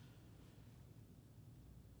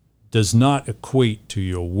 does not equate to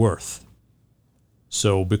your worth.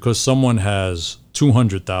 So because someone has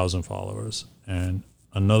 200,000 followers and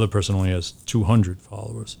another person only has 200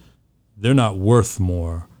 followers, they're not worth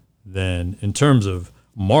more than, in terms of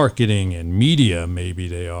marketing and media, maybe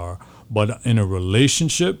they are, but in a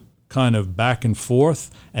relationship, kind of back and forth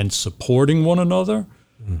and supporting one another,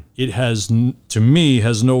 it has, to me,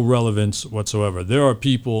 has no relevance whatsoever. There are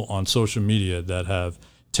people on social media that have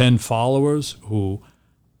 10 followers who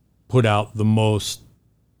put out the most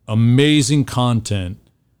amazing content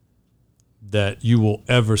that you will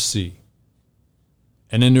ever see.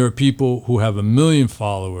 And then there are people who have 1 million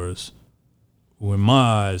followers who, in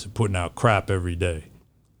my eyes, are putting out crap every day.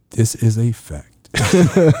 This is a fact.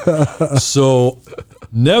 So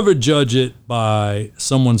never judge it by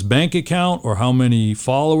someone's bank account or how many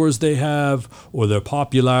followers they have or their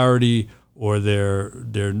popularity or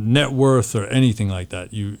their net worth or anything like that.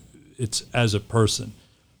 It's as a person.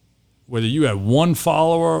 Whether you have 1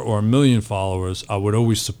 follower or 1 million followers, I would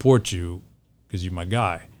always support you because you're my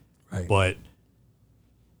guy. Right. But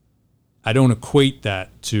I don't equate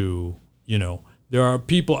that to, there are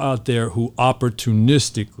people out there who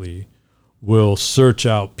opportunistically will search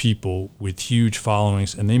out people with huge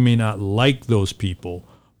followings, and they may not like those people,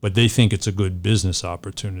 but they think it's a good business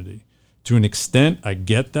opportunity. To an extent, I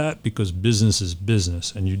get that because business is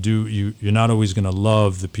business, and you're not always going to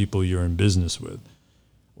love the people you're in business with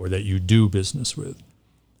or that you do business with.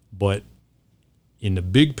 But in the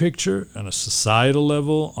big picture, on a societal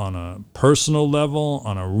level, on a personal level,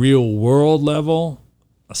 on a real world level,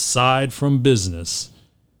 aside from business,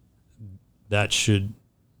 that should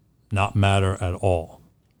not matter at all.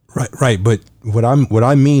 Right. But what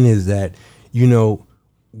I mean is that,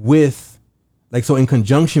 with like, so in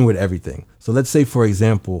conjunction with everything. So let's say, for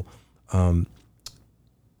example,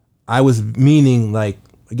 I was meaning like,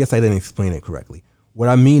 I guess I didn't explain it correctly. What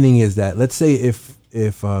I'm meaning is that, let's say if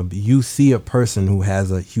you see a person who has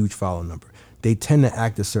a huge follow number, they tend to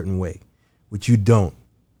act a certain way, which you don't.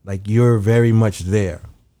 Like, you're very much there.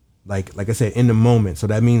 Like I said, in the moment. So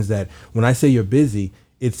that means that when I say you're busy,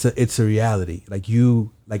 it's a reality. Like,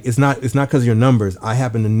 it's not because of your numbers. I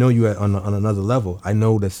happen to know you on another level. I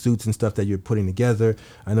know the suits and stuff that you're putting together.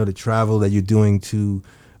 I know the travel that you're doing to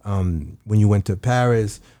when you went to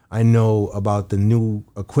Paris. I know about the new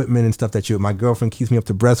equipment and stuff that my girlfriend keeps me up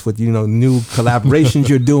to breast with, new collaborations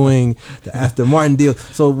you're doing, the Aston Martin deal.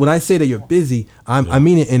 So when I say that you're busy, I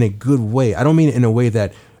mean it in a good way. I don't mean it in a way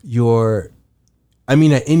that I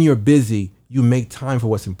mean that in your busy, you make time for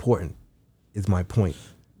what's important, is my point.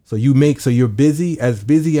 So you're busy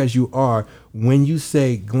as you are. When you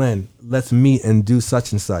say, Glenn, let's meet and do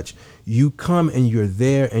such and such, you come and you're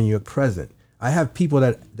there and you're present. I have people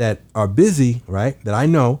that are busy, right, that I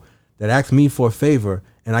know, that ask me for a favor,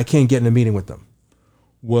 and I can't get in a meeting with them.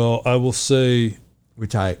 Well, I will say,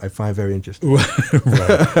 which I find very interesting.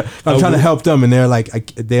 right. I'm trying to help them, and they're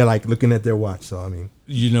like looking at their watch. So I mean,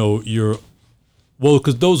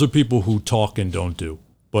 because those are people who talk and don't do.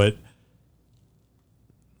 But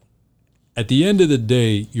at the end of the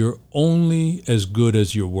day, you're only as good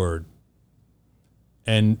as your word,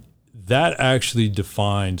 and that actually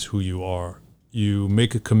defines who you are. You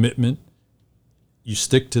make a commitment, you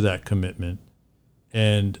stick to that commitment,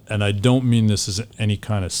 and I don't mean this as any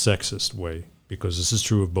kind of sexist way, because this is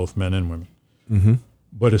true of both men and women. Mm-hmm.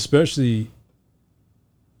 But especially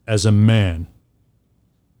as a man,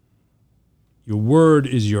 Your word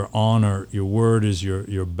is your honor. Your word is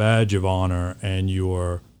your badge of honor and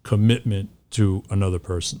your commitment to another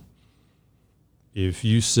person. If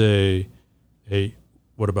you say, hey,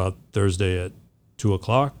 what about Thursday at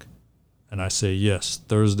 2:00? And I say, yes,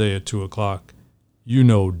 Thursday at 2:00, you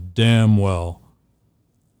know damn well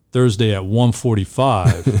Thursday at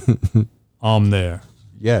 1:45, I'm there.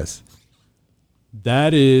 Yes.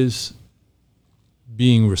 That is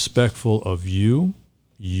being respectful of you,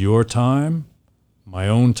 your time, my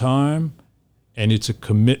own time, and it's a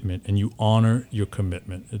commitment, and you honor your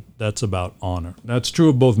commitment. That's about honor. That's true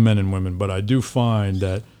of both men and women, but I do find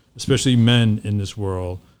that, especially men in this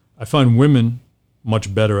world, I find women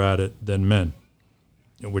much better at it than men,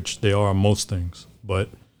 which they are on most things, but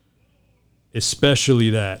especially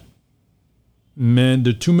that. Men,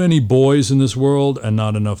 there are too many boys in this world and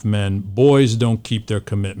not enough men. Boys don't keep their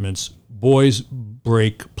commitments. Boys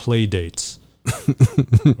break play dates.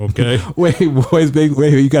 Okay? Wait,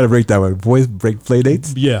 you got to break that one. Boys break play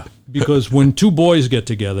dates? Yeah, because when two boys get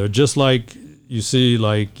together, just like you see,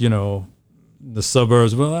 like, you know, the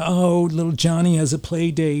suburbs, well, oh, little Johnny has a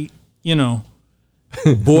play date, you know.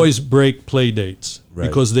 Boys break play dates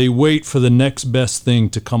because they wait for the next best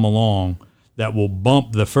thing to come along that will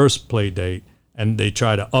bump the first play date, and they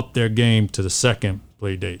try to up their game to the second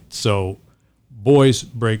play date. So boys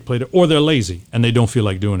break play date, or they're lazy and they don't feel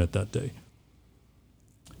like doing it that day.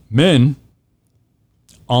 Men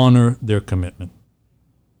honor their commitment,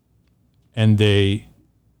 and they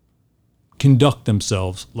conduct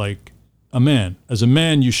themselves like a man. As a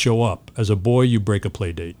man, you show up. As a boy, you break a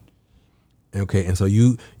play date. Okay, and so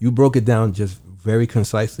you broke it down just very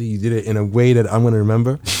concisely. You did it in a way that I'm going to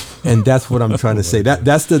remember, and that's what I'm trying to say.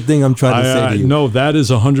 That's the thing I'm trying to say to you. No, that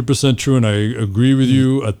is 100% true, and I agree with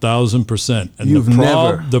you 1,000%. And you've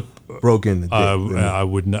never broken the date. I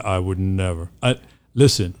would never.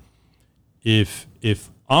 Listen, if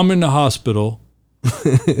I'm in the hospital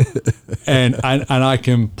and I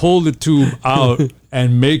can pull the tube out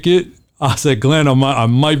and make it, I said, Glenn, I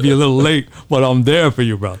might be a little late, but I'm there for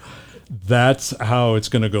you, bro. That's how it's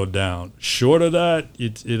going to go down. Short of that,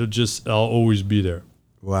 I'll always be there.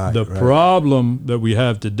 Right, the problem that we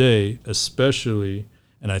have today, especially,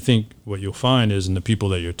 and I think what you'll find is in the people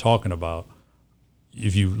that you're talking about,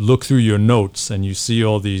 if you look through your notes and you see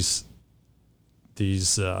all these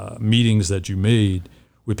meetings that you made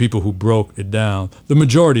with people who broke it down, the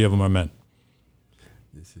majority of them are men.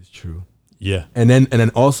 This is true. Yeah, and then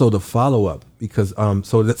also the follow up, because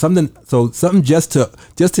something just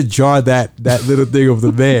to jar that little thing of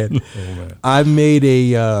the man. Oh, man. I made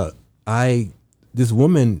this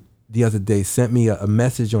woman the other day sent me a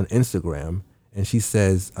message on Instagram, and she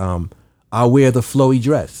says, "I'll wear the flowy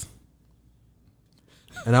dress,"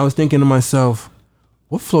 and I was thinking to myself,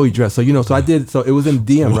 what flowy dress? So I did. So it was in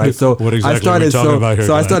DM, right? So what exactly are we talking about here?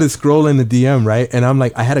 So I started scrolling the DM, right? And I'm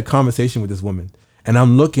like, I had a conversation with this woman. And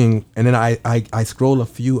I'm looking, and then I scroll a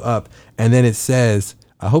few up, and then it says,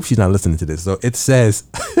 I hope she's not listening to this. So it says,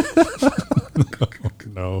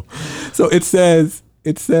 no. So it says,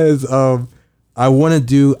 I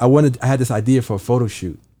had this idea for a photo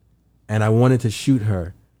shoot, and I wanted to shoot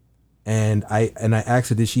her, and I asked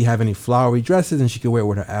her, did she have any flowery dresses and she could wear it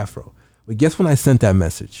with her afro? But guess when I sent that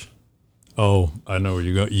message? Oh, I know where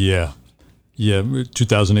you go. Yeah. Yeah,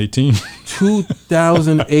 2018.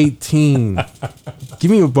 2018.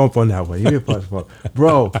 Give me a bump on that one. Give me a bump.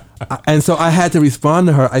 Bro. And so I had to respond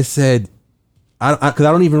to her. I said, because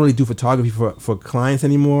I don't even really do photography for clients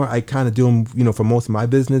anymore. I kind of do them, for most of my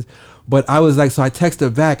business. But I was like, so I texted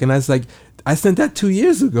her back, and I was like, I sent that 2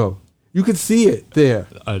 years ago. You could see it there.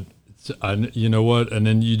 You know what? And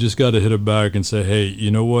then you just got to hit her back and say, hey,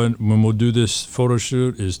 you know what? When we'll do this photo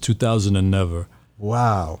shoot is 2000 and never.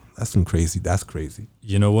 Wow, that's crazy. That's crazy.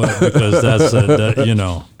 You know what? Because that's I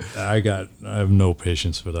have no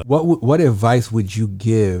patience for that. What advice would you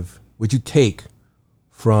take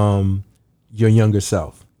from your younger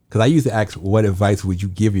self? Because I used to ask, what advice would you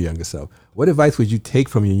give your younger self? What advice would you take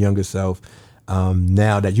from your younger self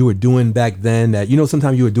now that you were doing back then? That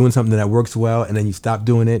sometimes you were doing something that works well and then you stopped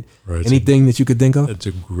doing it. Right. Anything that you could think of? That's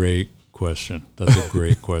a great question.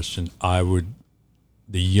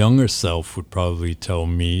 The younger self would probably tell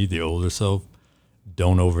me, the older self,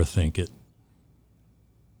 don't overthink it.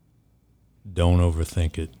 Don't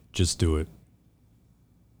overthink it. Just do it.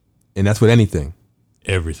 And that's with anything.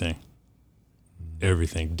 Everything.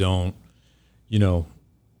 Everything. Don't,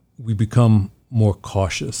 we become more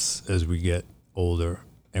cautious as we get older,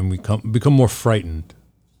 and we become more frightened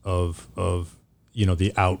of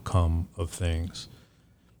the outcome of things.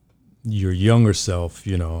 Your younger self,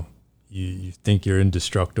 you think you're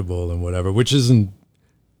indestructible and whatever, which isn't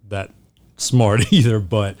that smart either,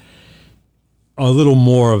 but a little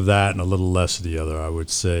more of that and a little less of the other. I would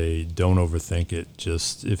say don't overthink it.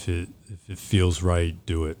 Just if it feels right,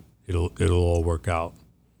 do it. It'll all work out.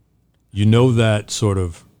 You know that sort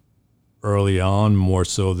of early on more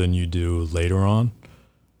so than you do later on.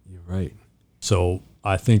 You're right. So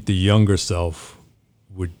I think the younger self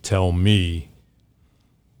would tell me,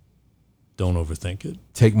 don't overthink it.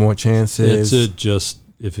 Take more chances. It's just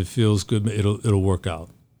if it feels good, it'll work out.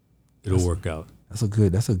 It'll work out. That's a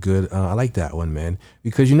good. I like that one, man.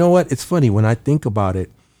 Because you know what? It's funny when I think about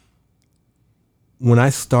it. When I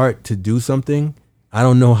start to do something, I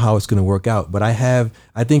don't know how it's going to work out, but I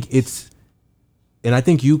think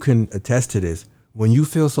you can attest to this. When you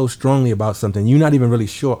feel so strongly about something, you're not even really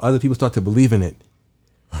sure. Other people start to believe in it.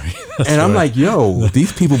 And I'm like, yo,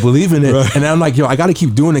 these people believe in it. Right. And I'm like, yo, I got to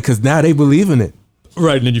keep doing it because now they believe in it.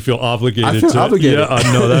 Right, and then you feel obligated. I feel obligated. Yeah, I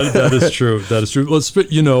know that is true. That is true. Well,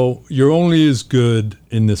 you're only as good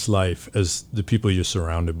in this life as the people you're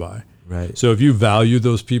surrounded by. Right. So if you value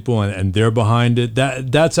those people and they're behind it,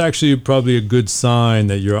 that's actually probably a good sign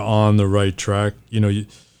that you're on the right track. You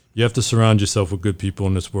have to surround yourself with good people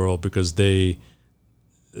in this world because they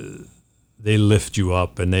lift you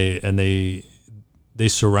up and they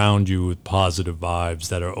surround you with positive vibes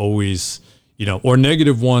that are always, or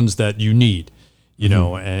negative ones that you need.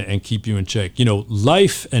 And keep you in check.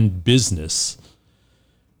 Life and business,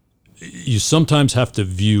 you sometimes have to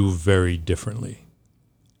view very differently.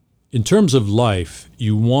 In terms of life,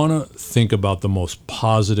 you want to think about the most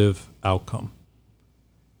positive outcome.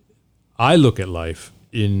 I look at life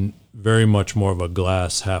in very much more of a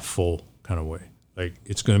glass half full kind of way. Like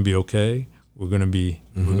it's going to be okay. We're going to be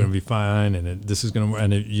fine, and this is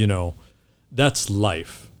going to, that's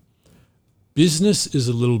life. Business is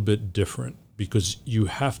a little bit different. Because you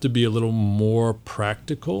have to be a little more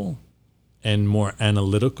practical and more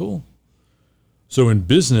analytical. So in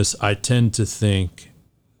business, I tend to think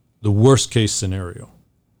the worst case scenario.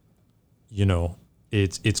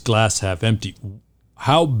 It's glass half empty.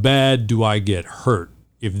 How bad do I get hurt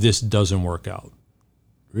if this doesn't work out?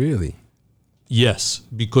 Really? Yes,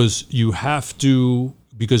 because you have to.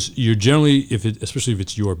 Because you're generally, especially if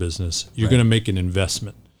it's your business, you're going to make an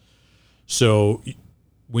investment. So.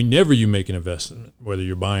 Whenever you make an investment, whether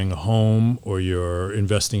you're buying a home or you're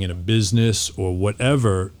investing in a business or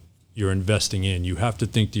whatever you're investing in, you have to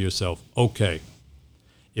think to yourself, okay,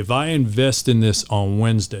 if I invest in this on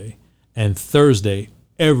Wednesday and Thursday,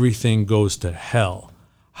 everything goes to hell,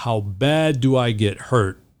 how bad do I get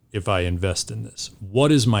hurt if I invest in this?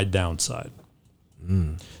 What is my downside?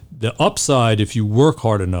 The upside, if you work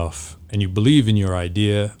hard enough and you believe in your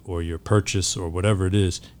idea or your purchase or whatever it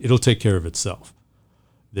is, it'll take care of itself.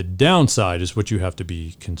 The downside is what you have to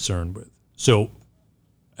be concerned with. So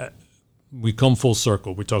we come full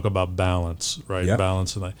circle. We talk about balance, right? Yep.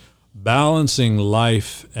 Balance in life. Balancing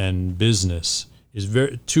life and business is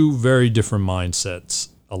two very different mindsets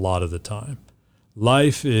a lot of the time.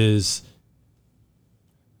 Life is,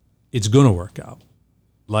 it's going to work out.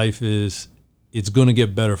 Life is, it's going to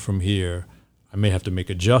get better from here. I may have to make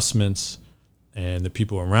adjustments, and the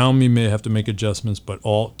people around me may have to make adjustments, but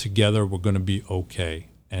all together we're going to be okay.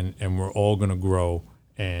 And we're all going to grow,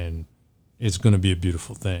 and it's going to be a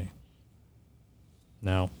beautiful thing.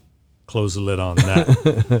 Now, close the lid on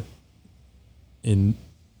that. In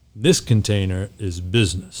this container is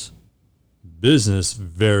business. Business,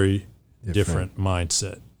 very different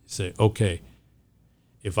mindset. You say, okay,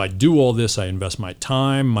 if I do all this, I invest my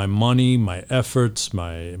time, my money, my efforts,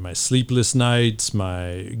 my sleepless nights,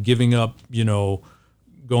 my giving up,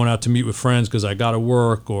 going out to meet with friends because I got to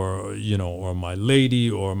work, or my lady,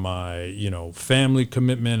 or my family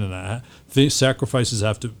commitment, and sacrifices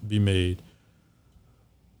have to be made.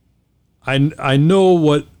 I know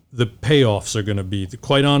what the payoffs are going to be.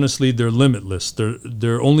 Quite honestly, they're limitless.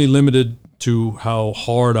 They're only limited to how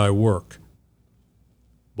hard I work.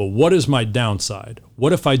 But what is my downside?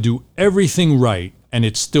 What if I do everything right and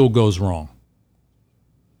it still goes wrong?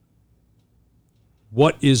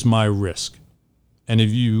 What is my risk? And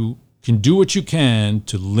if you can do what you can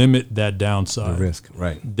to limit that downside, the risk,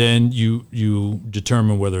 right? Then you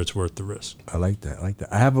determine whether it's worth the risk. I like that.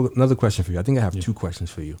 I have another question for you. I think I have two questions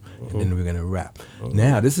for you, and then we're going to wrap.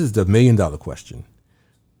 Now, this is the $1 million question.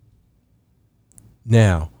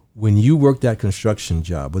 Now, when you worked that construction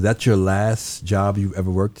job, was that your last job you ever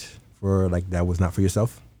worked for, like that was not for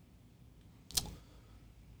yourself?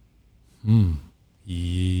 Well,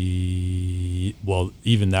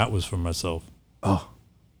 even that was for myself. Oh.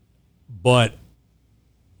 But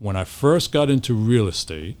when I first got into real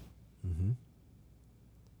estate,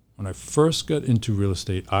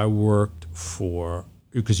 I worked for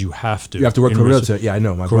because you have to. You have to work in for a realtor. Yeah, I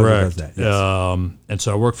know. My brother Correct. does that. Yes. And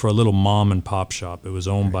so I worked for a little mom and pop shop. It was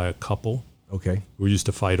owned by a couple Okay. who used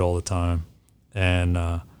to fight all the time. And,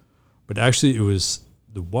 but actually it was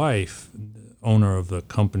the wife, the owner of the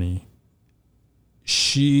company.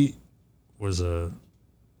 She was a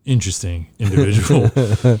interesting individual,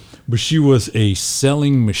 but she was a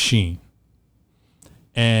selling machine.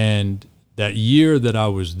 And that year that I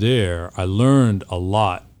was there, I learned a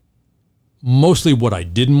lot, mostly what I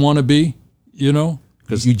didn't want to be, you know?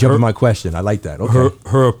 Because you jumped my question. I like that. Okay.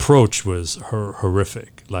 Her approach was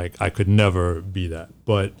horrific. Like I could never be that.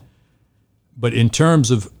 But in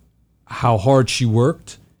terms of how hard she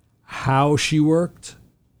worked, how she worked,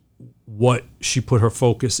 what she put her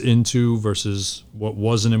focus into versus what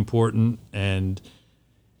wasn't important, and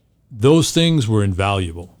those things were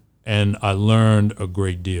invaluable. And I learned a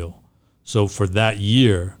great deal. So for that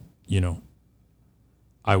year, you know,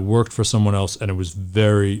 I worked for someone else, and it was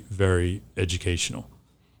very, very educational.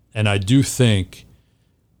 And I do think,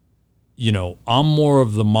 you know, I'm more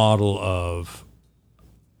of the model of,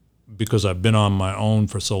 because I've been on my own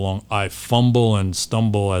for so long, I fumble and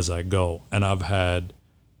stumble as I go. And I've had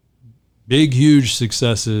big, huge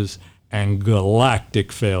successes and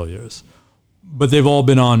galactic failures, but they've all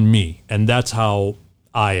been on me. And that's how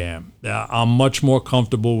I am. I'm much more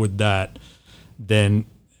comfortable with that than,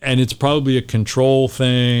 and it's probably a control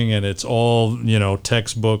thing, and it's all, you know,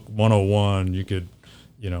 textbook 101. You could,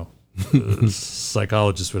 you know,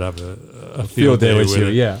 psychologists would have a field day with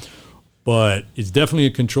it. Yeah. But it's definitely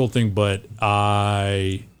a control thing. But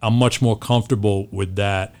I'm much more comfortable with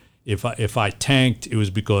that. If I tanked, it was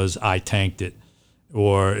because I tanked it,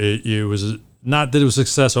 or it was not that it was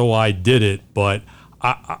success. Oh, I did it, but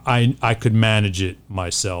I could manage it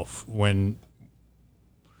myself. When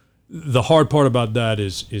the hard part about that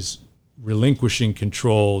is relinquishing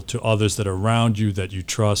control to others that are around you that you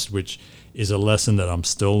trust, which is a lesson that I'm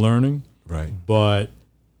still learning. Right. But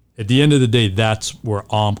at the end of the day, that's where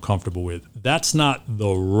I'm comfortable with. That's not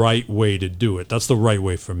the right way to do it. That's the right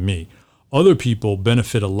way for me. Other people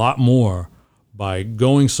benefit a lot more by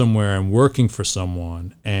going somewhere and working for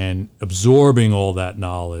someone and absorbing all that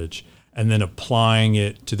knowledge and then applying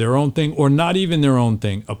it to their own thing, or not even their own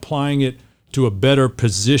thing, applying it to a better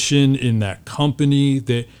position in that company.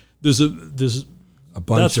 There's a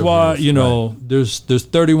bunch. That's why, you know, right. There's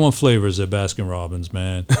 31 flavors at Baskin Robbins,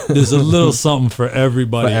 man. There's a little something for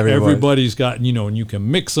everybody. Everybody's got, you know, and you can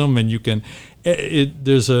mix them, and you can.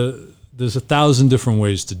 There's 1,000 different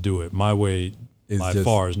ways to do it. My way, by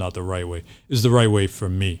far, is not the right way. Is the right way for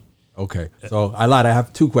me. Okay, so I lied. I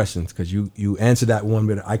have two questions because you answered that one,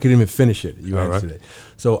 but I couldn't even finish it. You answered it.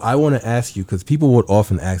 So I want to ask you, because people would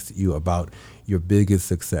often ask you about your biggest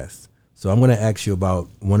success. So I'm going to ask you about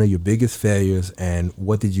one of your biggest failures and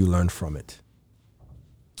what did you learn from it?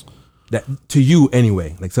 That to you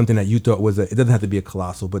anyway, like something that you thought was it doesn't have to be a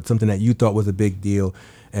colossal, but something that you thought was a big deal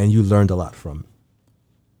and you learned a lot from.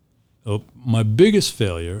 Oh, my biggest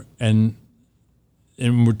failure, and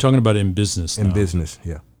we're talking about in business now. In business,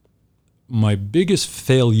 yeah. My biggest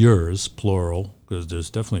failures, plural, because there's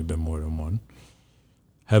definitely been more than one,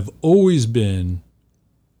 have always been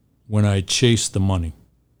when I chased the money.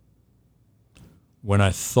 When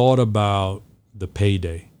I thought about the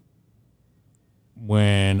payday,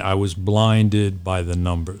 when I was blinded by the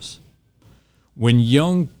numbers. When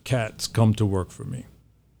young cats come to work for me,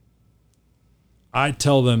 I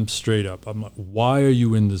tell them straight up, I'm like, why are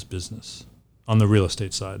you in this business? On the real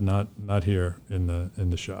estate side, not here in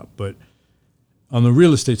the shop, but on the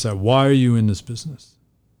real estate side, why are you in this business?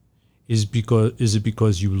 Is it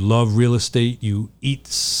because you love real estate? You eat,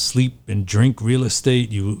 sleep, and drink real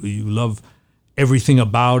estate? You love everything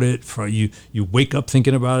about it. You wake up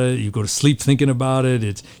thinking about it. You go to sleep thinking about it.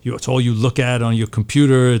 It's all you look at on your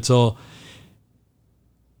computer. It's all.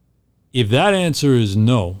 If that answer is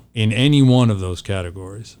no in any one of those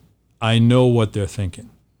categories, I know what they're thinking.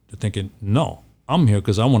 They're thinking, no, I'm here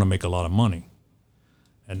because I want to make a lot of money.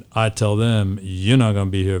 And I tell them, you're not going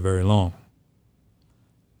to be here very long.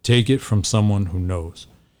 Take it from someone who knows.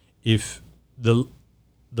 If the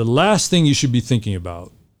last thing you should be thinking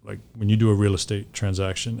about, like when you do a real estate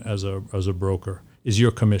transaction as a broker, is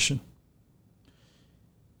your commission.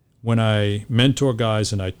 When I mentor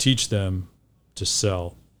guys and I teach them to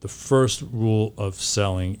sell, the first rule of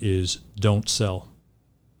selling is don't sell.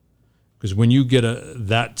 Because when you get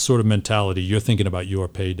that sort of mentality, you're thinking about your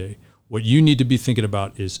payday. What you need to be thinking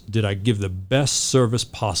about is, did I give the best service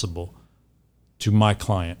possible to my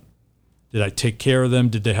client? Did I take care of them?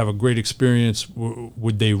 Did they have a great experience?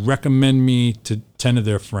 Would they recommend me to 10 of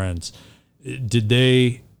their friends?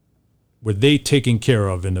 Were they taken care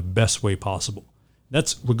of in the best way possible?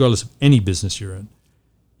 That's regardless of any business you're in.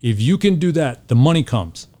 If you can do that, the money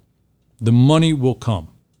comes. The money will come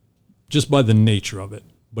just by the nature of it.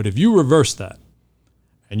 But if you reverse that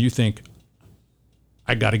and you think,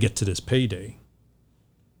 I got to get to this payday,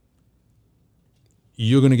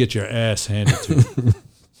 you're going to get your ass handed to you.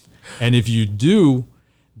 And if you do,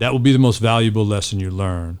 that will be the most valuable lesson you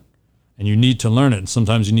learn. And you need to learn it. And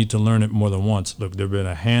sometimes you need to learn it more than once. Look, there have been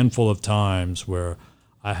a handful of times where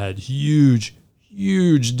I had huge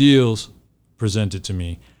deals presented to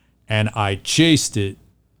me, and I chased it,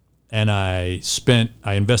 and I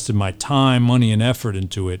invested my time, money, and effort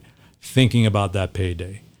into it, thinking about that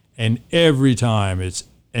payday. And every time it's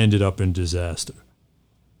ended up in disaster.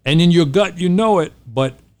 And in your gut, you know it,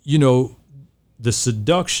 but the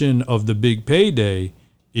seduction of the big payday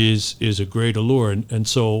is a great allure. And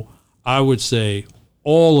so I would say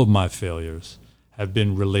all of my failures have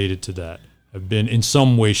been related to that, have been in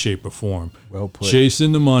some way, shape, or form. Well put.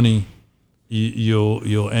 Chasing the money,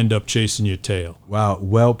 you'll end up chasing your tail. Wow,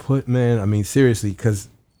 well put, man. I mean, seriously, because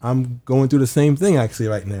I'm going through the same thing actually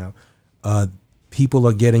right now. People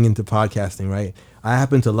are getting into podcasting, right? I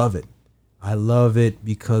happen to love it. I love it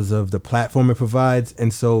because of the platform it provides.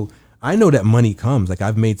 And so I know that money comes. Like,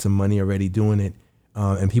 I've made some money already doing it,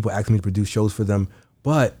 and people ask me to produce shows for them.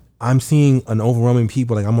 But I'm seeing an overwhelming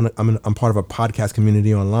people. Like, I'm part of a podcast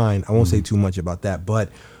community online. I won't say too much about that, but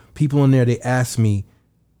people in there, they ask me,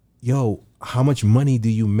 yo, how much money do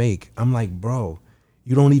you make? I'm like, bro,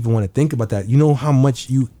 you don't even want to think about that. You know how much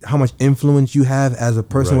influence you have as a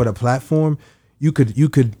person with a platform? You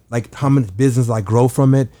could like how much business like grow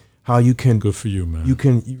from it, how you can. Good for you, man. You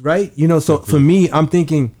can, right? So for me, I'm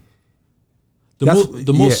thinking.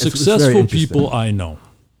 The most successful people I know,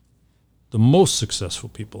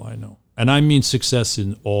 and I mean success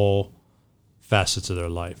in all facets of their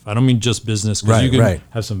life. I don't mean just business, because you can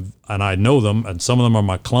have some, and I know them, and some of them are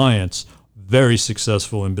my clients, very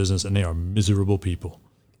successful in business, and they are miserable people.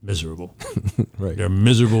 Miserable. Right. They're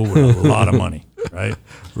miserable with a lot of money, right?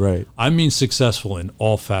 Right. I mean successful in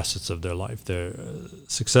all facets of their life. They're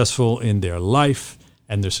successful in their life,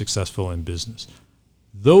 and they're successful in business.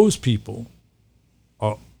 Those people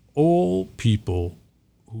are all people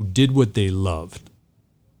who did what they loved,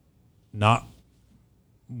 not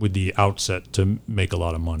with the outset to make a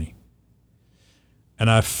lot of money. And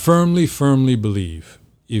I firmly believe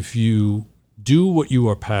if you do what you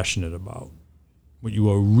are passionate about, what you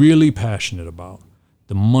are really passionate about,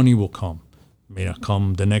 the money will come. It may not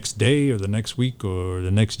come the next day or the next week or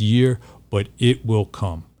the next year, but it will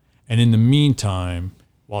come. And in the meantime,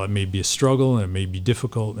 while it may be a struggle and it may be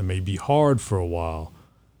difficult, it may be hard for a while,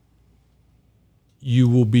 you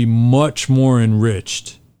will be much more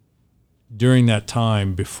enriched during that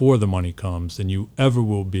time before the money comes than you ever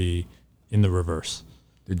will be in the reverse.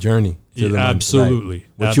 The journey. Absolutely.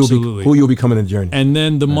 Absolutely. Who you'll become in the journey. And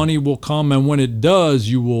then the money will come, and when it does,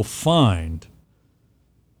 you will find,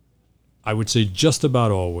 I would say just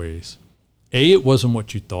about always, A, it wasn't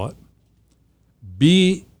what you thought.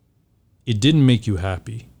 B, it didn't make you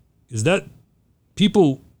happy. Is that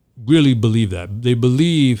people really believe that? They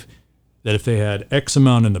believe that if they had X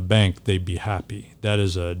amount in the bank, they'd be happy. That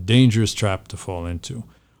is a dangerous trap to fall into.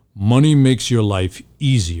 Money makes your life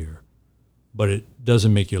easier, but it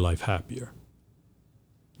doesn't make your life happier.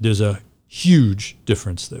 There's a huge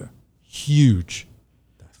difference there. Huge.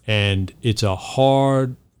 And it's a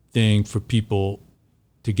hard thing for people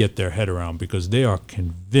to get their head around, because they are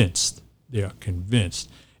convinced.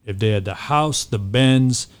 If they had the house, the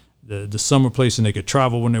Benz, the summer place, and they could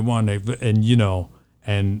travel when they want,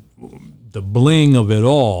 and the bling of it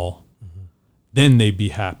all, then they'd be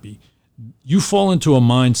happy. You fall into a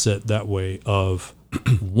mindset that way of,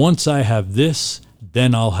 once I have this,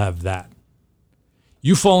 then I'll have that.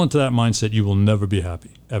 You fall into that mindset, you will never be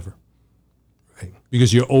happy, ever. Right.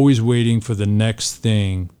 Because you're always waiting for the next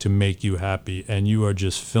thing to make you happy, and you are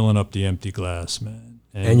just filling up the empty glass, man.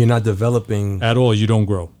 And you're not developing. At all, you don't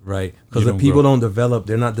grow. Right. Because if people don't develop,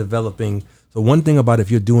 they're not developing. So one thing about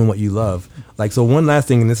if you're doing what you love, like, so one last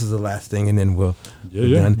thing, and this is the last thing, and then we're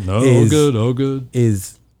done. No, all good.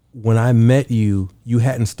 Is when I met you, you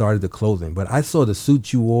hadn't started the clothing, but I saw the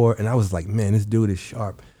suit you wore, and I was like, man, this dude is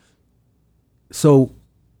sharp. So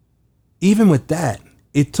even with that,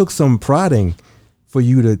 it took some prodding for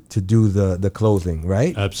you to do the clothing,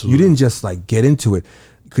 right? Absolutely. You didn't just like get into it.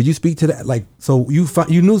 Could you speak to that? Like, so you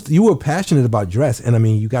knew you were passionate about dress, and I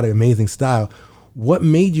mean, you got an amazing style. What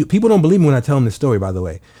made you? People don't believe me when I tell them this story, by the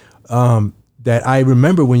way. That I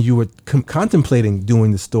remember when you were contemplating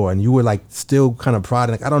doing the store, and you were like still kind of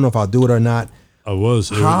prodding, like, I don't know if I'll do it or not. I was.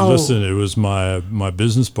 How- Listen, it was my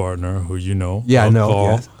business partner who you know. Yeah, I know. Carl.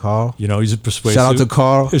 Yes, Carl. You know, he's a persuasive. Shout out to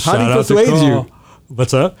Carl. How Shout did he out to persuade Carl. you?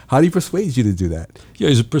 What's that? How do you persuade you to do that? Yeah,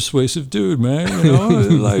 he's a persuasive dude, man. You know,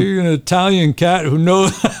 like an Italian cat who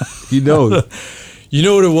knows. He knows. You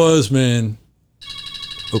know what it was, man?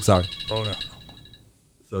 Oops, sorry. Oh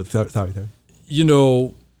no. Sorry. You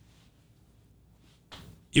know,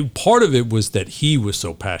 part of it was that he was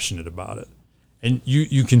so passionate about it. And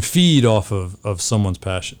you can feed off of someone's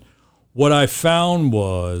passion. What I found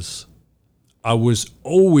was I was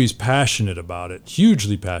always passionate about it,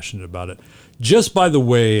 hugely passionate about it, just by the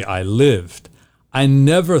way I lived. I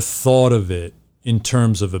never thought of it in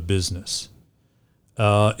terms of a business.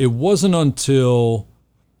 It wasn't until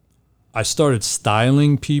I started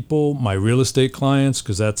styling people, my real estate clients,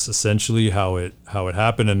 because that's essentially how it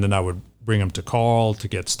happened. And then I would bring them to Carl to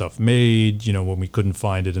get stuff made, you know, when we couldn't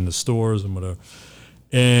find it in the stores and whatever.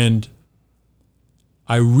 And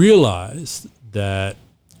I realized that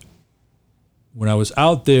when I was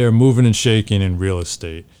out there moving and shaking in real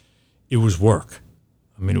estate, it was work.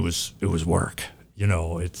 I mean, it was work. You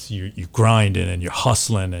know, it's you grinding and you're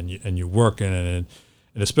hustling and you're working and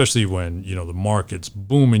especially when, you know, the market's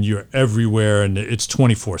booming, you're everywhere and it's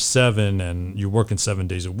 24/7 and you're working 7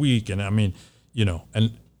 days a week. And I mean,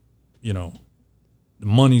 the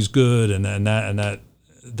money's good and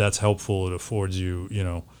that's helpful. It affords you, you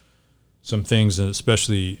know, some things, and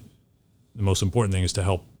especially the most important thing is to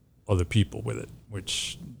help other people with it,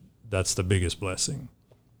 which that's the biggest blessing.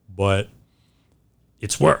 But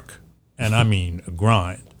it's work, and I mean a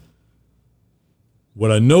grind.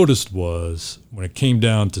 What I noticed was when it came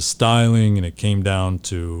down to styling and it came down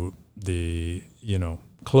to the, you know,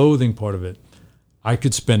 clothing part of it, I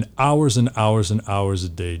could spend hours and hours and hours a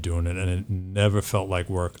day doing it, and it never felt like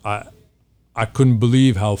work. I couldn't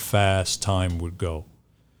believe how fast time would go.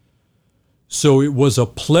 So it was a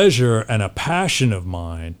pleasure and a passion of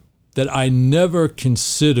mine that I never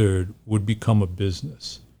considered would become a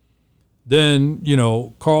business. Then, you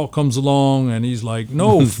know, Carl comes along and he's like,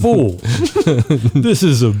 no, fool, this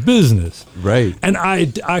is a business. Right. And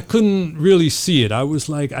I couldn't really see it. I was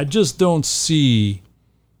like, I just don't see.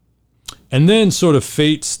 And then sort of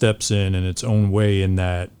fate steps in its own way, in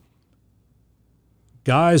that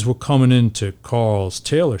guys were coming into Carl's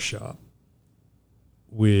tailor shop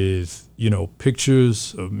with, you know,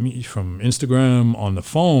 pictures of me from Instagram on the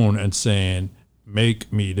phone and saying,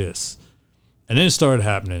 make me this. And then it started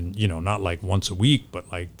happening, you know, not like once a week, but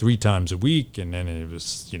like 3 times a week. And then it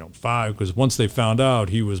was, you know, 5, because once they found out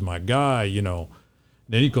he was my guy, you know,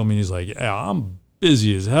 then he called me and he's like, yeah, I'm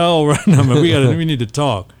busy as hell right now, man. We need to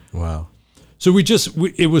talk. Wow. So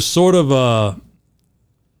it was sort of a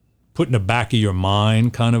put in the back of your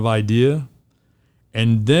mind kind of idea.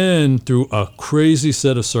 And then through a crazy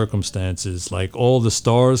set of circumstances, like all the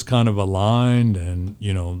stars kind of aligned, and,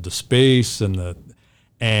 you know, the space and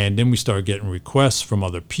then we started getting requests from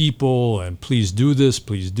other people and please do this,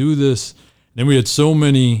 please do this. And then we had so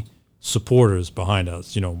many supporters behind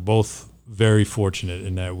us, you know, both very fortunate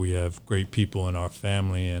in that we have great people in our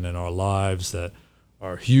family and in our lives that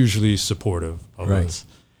are hugely supportive of us.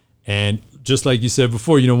 And just like you said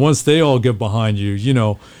before, you know, once they all get behind you, you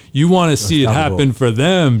know, you want to see it happen for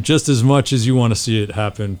them just as much as you want to see it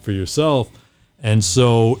happen for yourself. And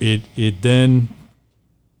so it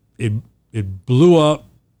blew up,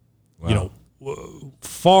 you know,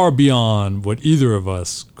 far beyond what either of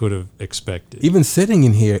us could have expected. Even sitting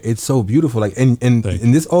in here, it's so beautiful. Like, and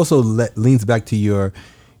this also leans back to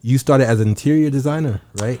you started as an interior designer,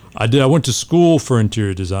 right? I did. I went to school for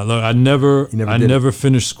interior design. Look, I never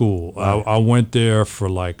finished school. Right. I went there for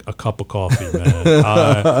like a cup of coffee,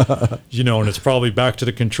 man. You know, and it's probably back to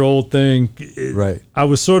the controlled thing. Right. I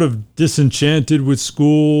was sort of disenchanted with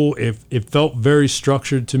school. It felt very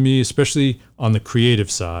structured to me, especially on the creative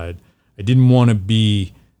side. I didn't want to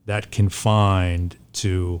be that confined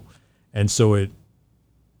to, and so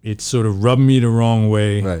it sort of rubbed me the wrong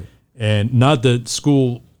way. Right. And not that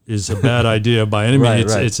school is a bad idea by any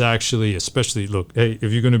means. Right. It's actually, especially, look, hey,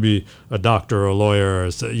 if you're going to be a doctor or a lawyer, or,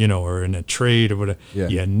 you know, or in a trade or whatever,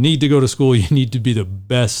 you need to go to school. You need to be the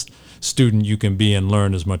best student you can be and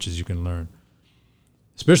learn as much as you can learn.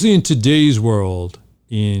 Especially in today's world,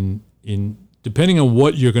 in depending on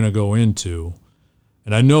what you're going to go into.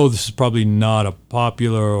 And I know this is probably not a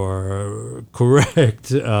popular or correct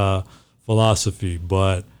philosophy,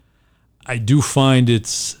 but I do find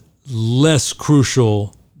it's less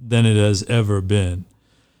crucial than it has ever been.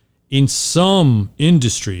 In some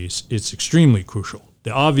industries, it's extremely crucial.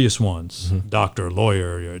 The obvious ones, doctor,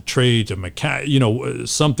 lawyer, trade, a mechanic, you know,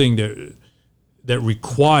 something that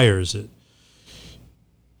requires it.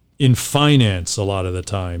 in finance a lot of the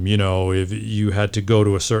time. You know, if you had to go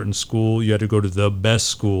to a certain school, you had to go to the best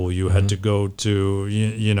school. You had to go to,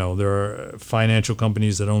 you know, there are financial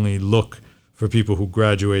companies that only look for people who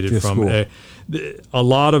graduated Good from school. a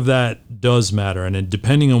lot of that does matter. And then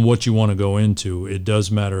depending on what you want to go into, it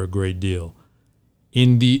does matter a great deal.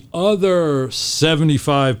 In the other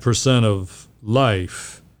 75% of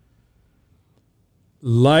life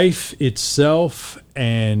itself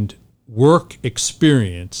and work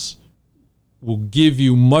experience will give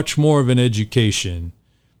you much more of an education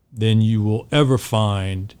than you will ever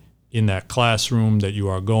find in that classroom that you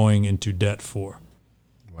are going into debt for.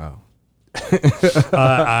 Wow.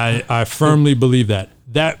 I firmly believe that.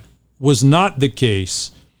 That was not the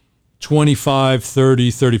case 25,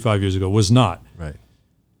 30, 35 years ago. Was not. Right.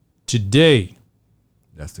 Today,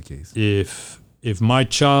 That's the case. if my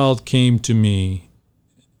child came to me,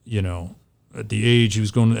 you know, at the age he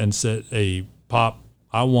was going to, and said, "Hey, Pop,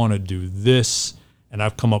 I want to do this, and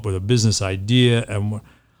I've come up with a business idea," and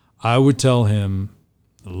I would tell him,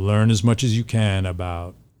 learn as much as you can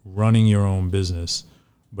about running your own business.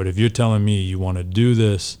 But if you're telling me you want to do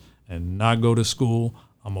this and not go to school,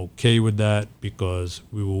 I'm okay with that, because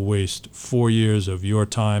we will waste 4 years of your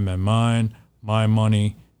time and mine, my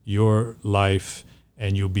money, your life,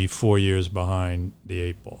 and you'll be 4 years behind the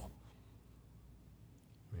 8 ball.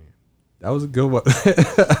 That was a good one.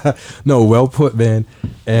 No, well put, man.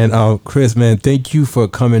 And Chris, man, thank you for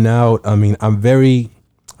coming out. I mean, I'm very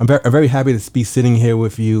happy to be sitting here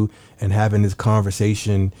with you and having this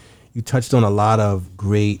conversation. You touched on a lot of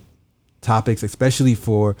great topics, especially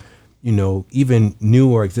for, you know, even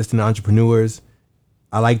new or existing entrepreneurs.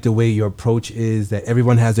 I like the way your approach is that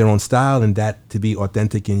everyone has their own style, and that to be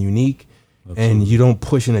authentic and unique. Absolutely. And you don't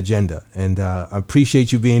push an agenda. And I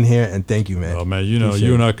appreciate you being here, and thank you, man. Oh, man, you know, Appreciate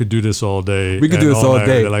you and I could do this all day. We could do this all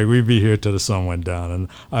day. Like, we'd be here till the sun went down. And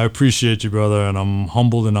I appreciate you, brother, and I'm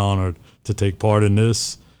humbled and honored to take part in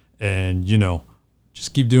this. And, you know,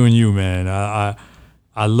 just keep doing you, man.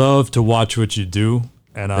 I love to watch what you do,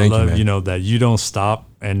 and I love, you know, that you don't stop,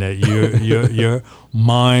 and that your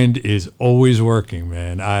mind is always working,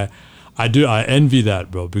 man. I envy that,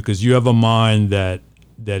 bro, because you have a mind that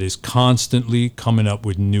is constantly coming up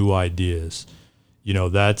with new ideas. You know,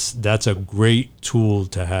 that's a great tool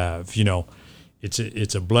to have. You know,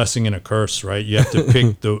 it's a blessing and a curse, right? You have to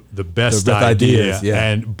pick the best idea, ideas,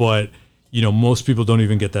 yeah. But you know, most people don't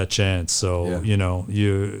even get that chance. So Yeah. you know,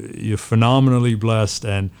 you're phenomenally blessed,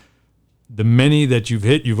 and the many that you've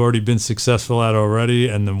hit, you've already been successful at already,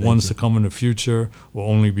 and the ones to come in the future will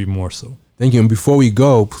only be more so. Thank you. And before we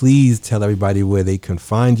go, please tell everybody where they can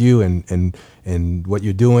find you and what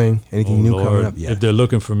you're doing. Anything new coming up? Yeah. If they're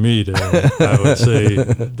looking for me, then I would say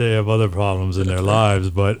they have other problems in their lives.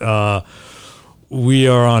 But we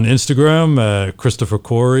are on Instagram at Christopher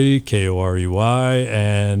Corey, Korey,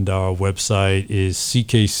 and our website is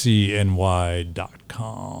ckcny.com.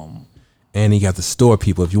 And you got the store,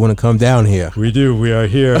 people, if you want to come down here. We do. We are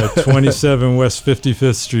here at 27 West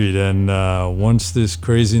 55th Street. And once this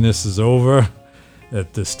craziness is over,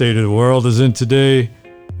 that the state of the world is in today,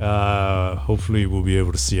 hopefully we'll be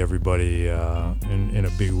able to see everybody in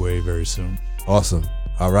a big way very soon. Awesome.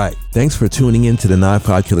 All right. Thanks for tuning in to the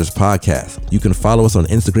 95 Killers podcast. You can follow us on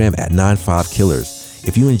Instagram at 95Killers.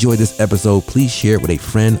 If you enjoyed this episode, please share it with a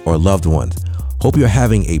friend or loved ones. Hope you're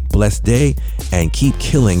having a blessed day and keep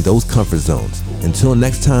killing those comfort zones. Until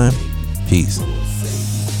next time, peace.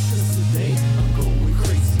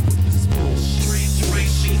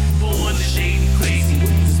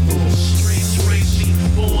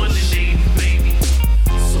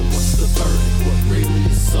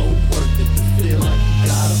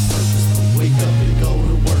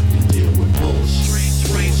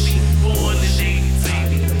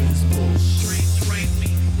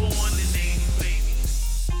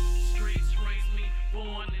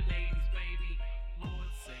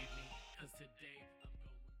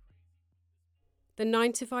 The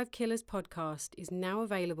 9 to 5 Killers podcast is now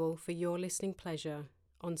available for your listening pleasure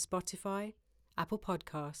on Spotify, Apple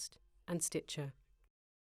Podcast, and Stitcher.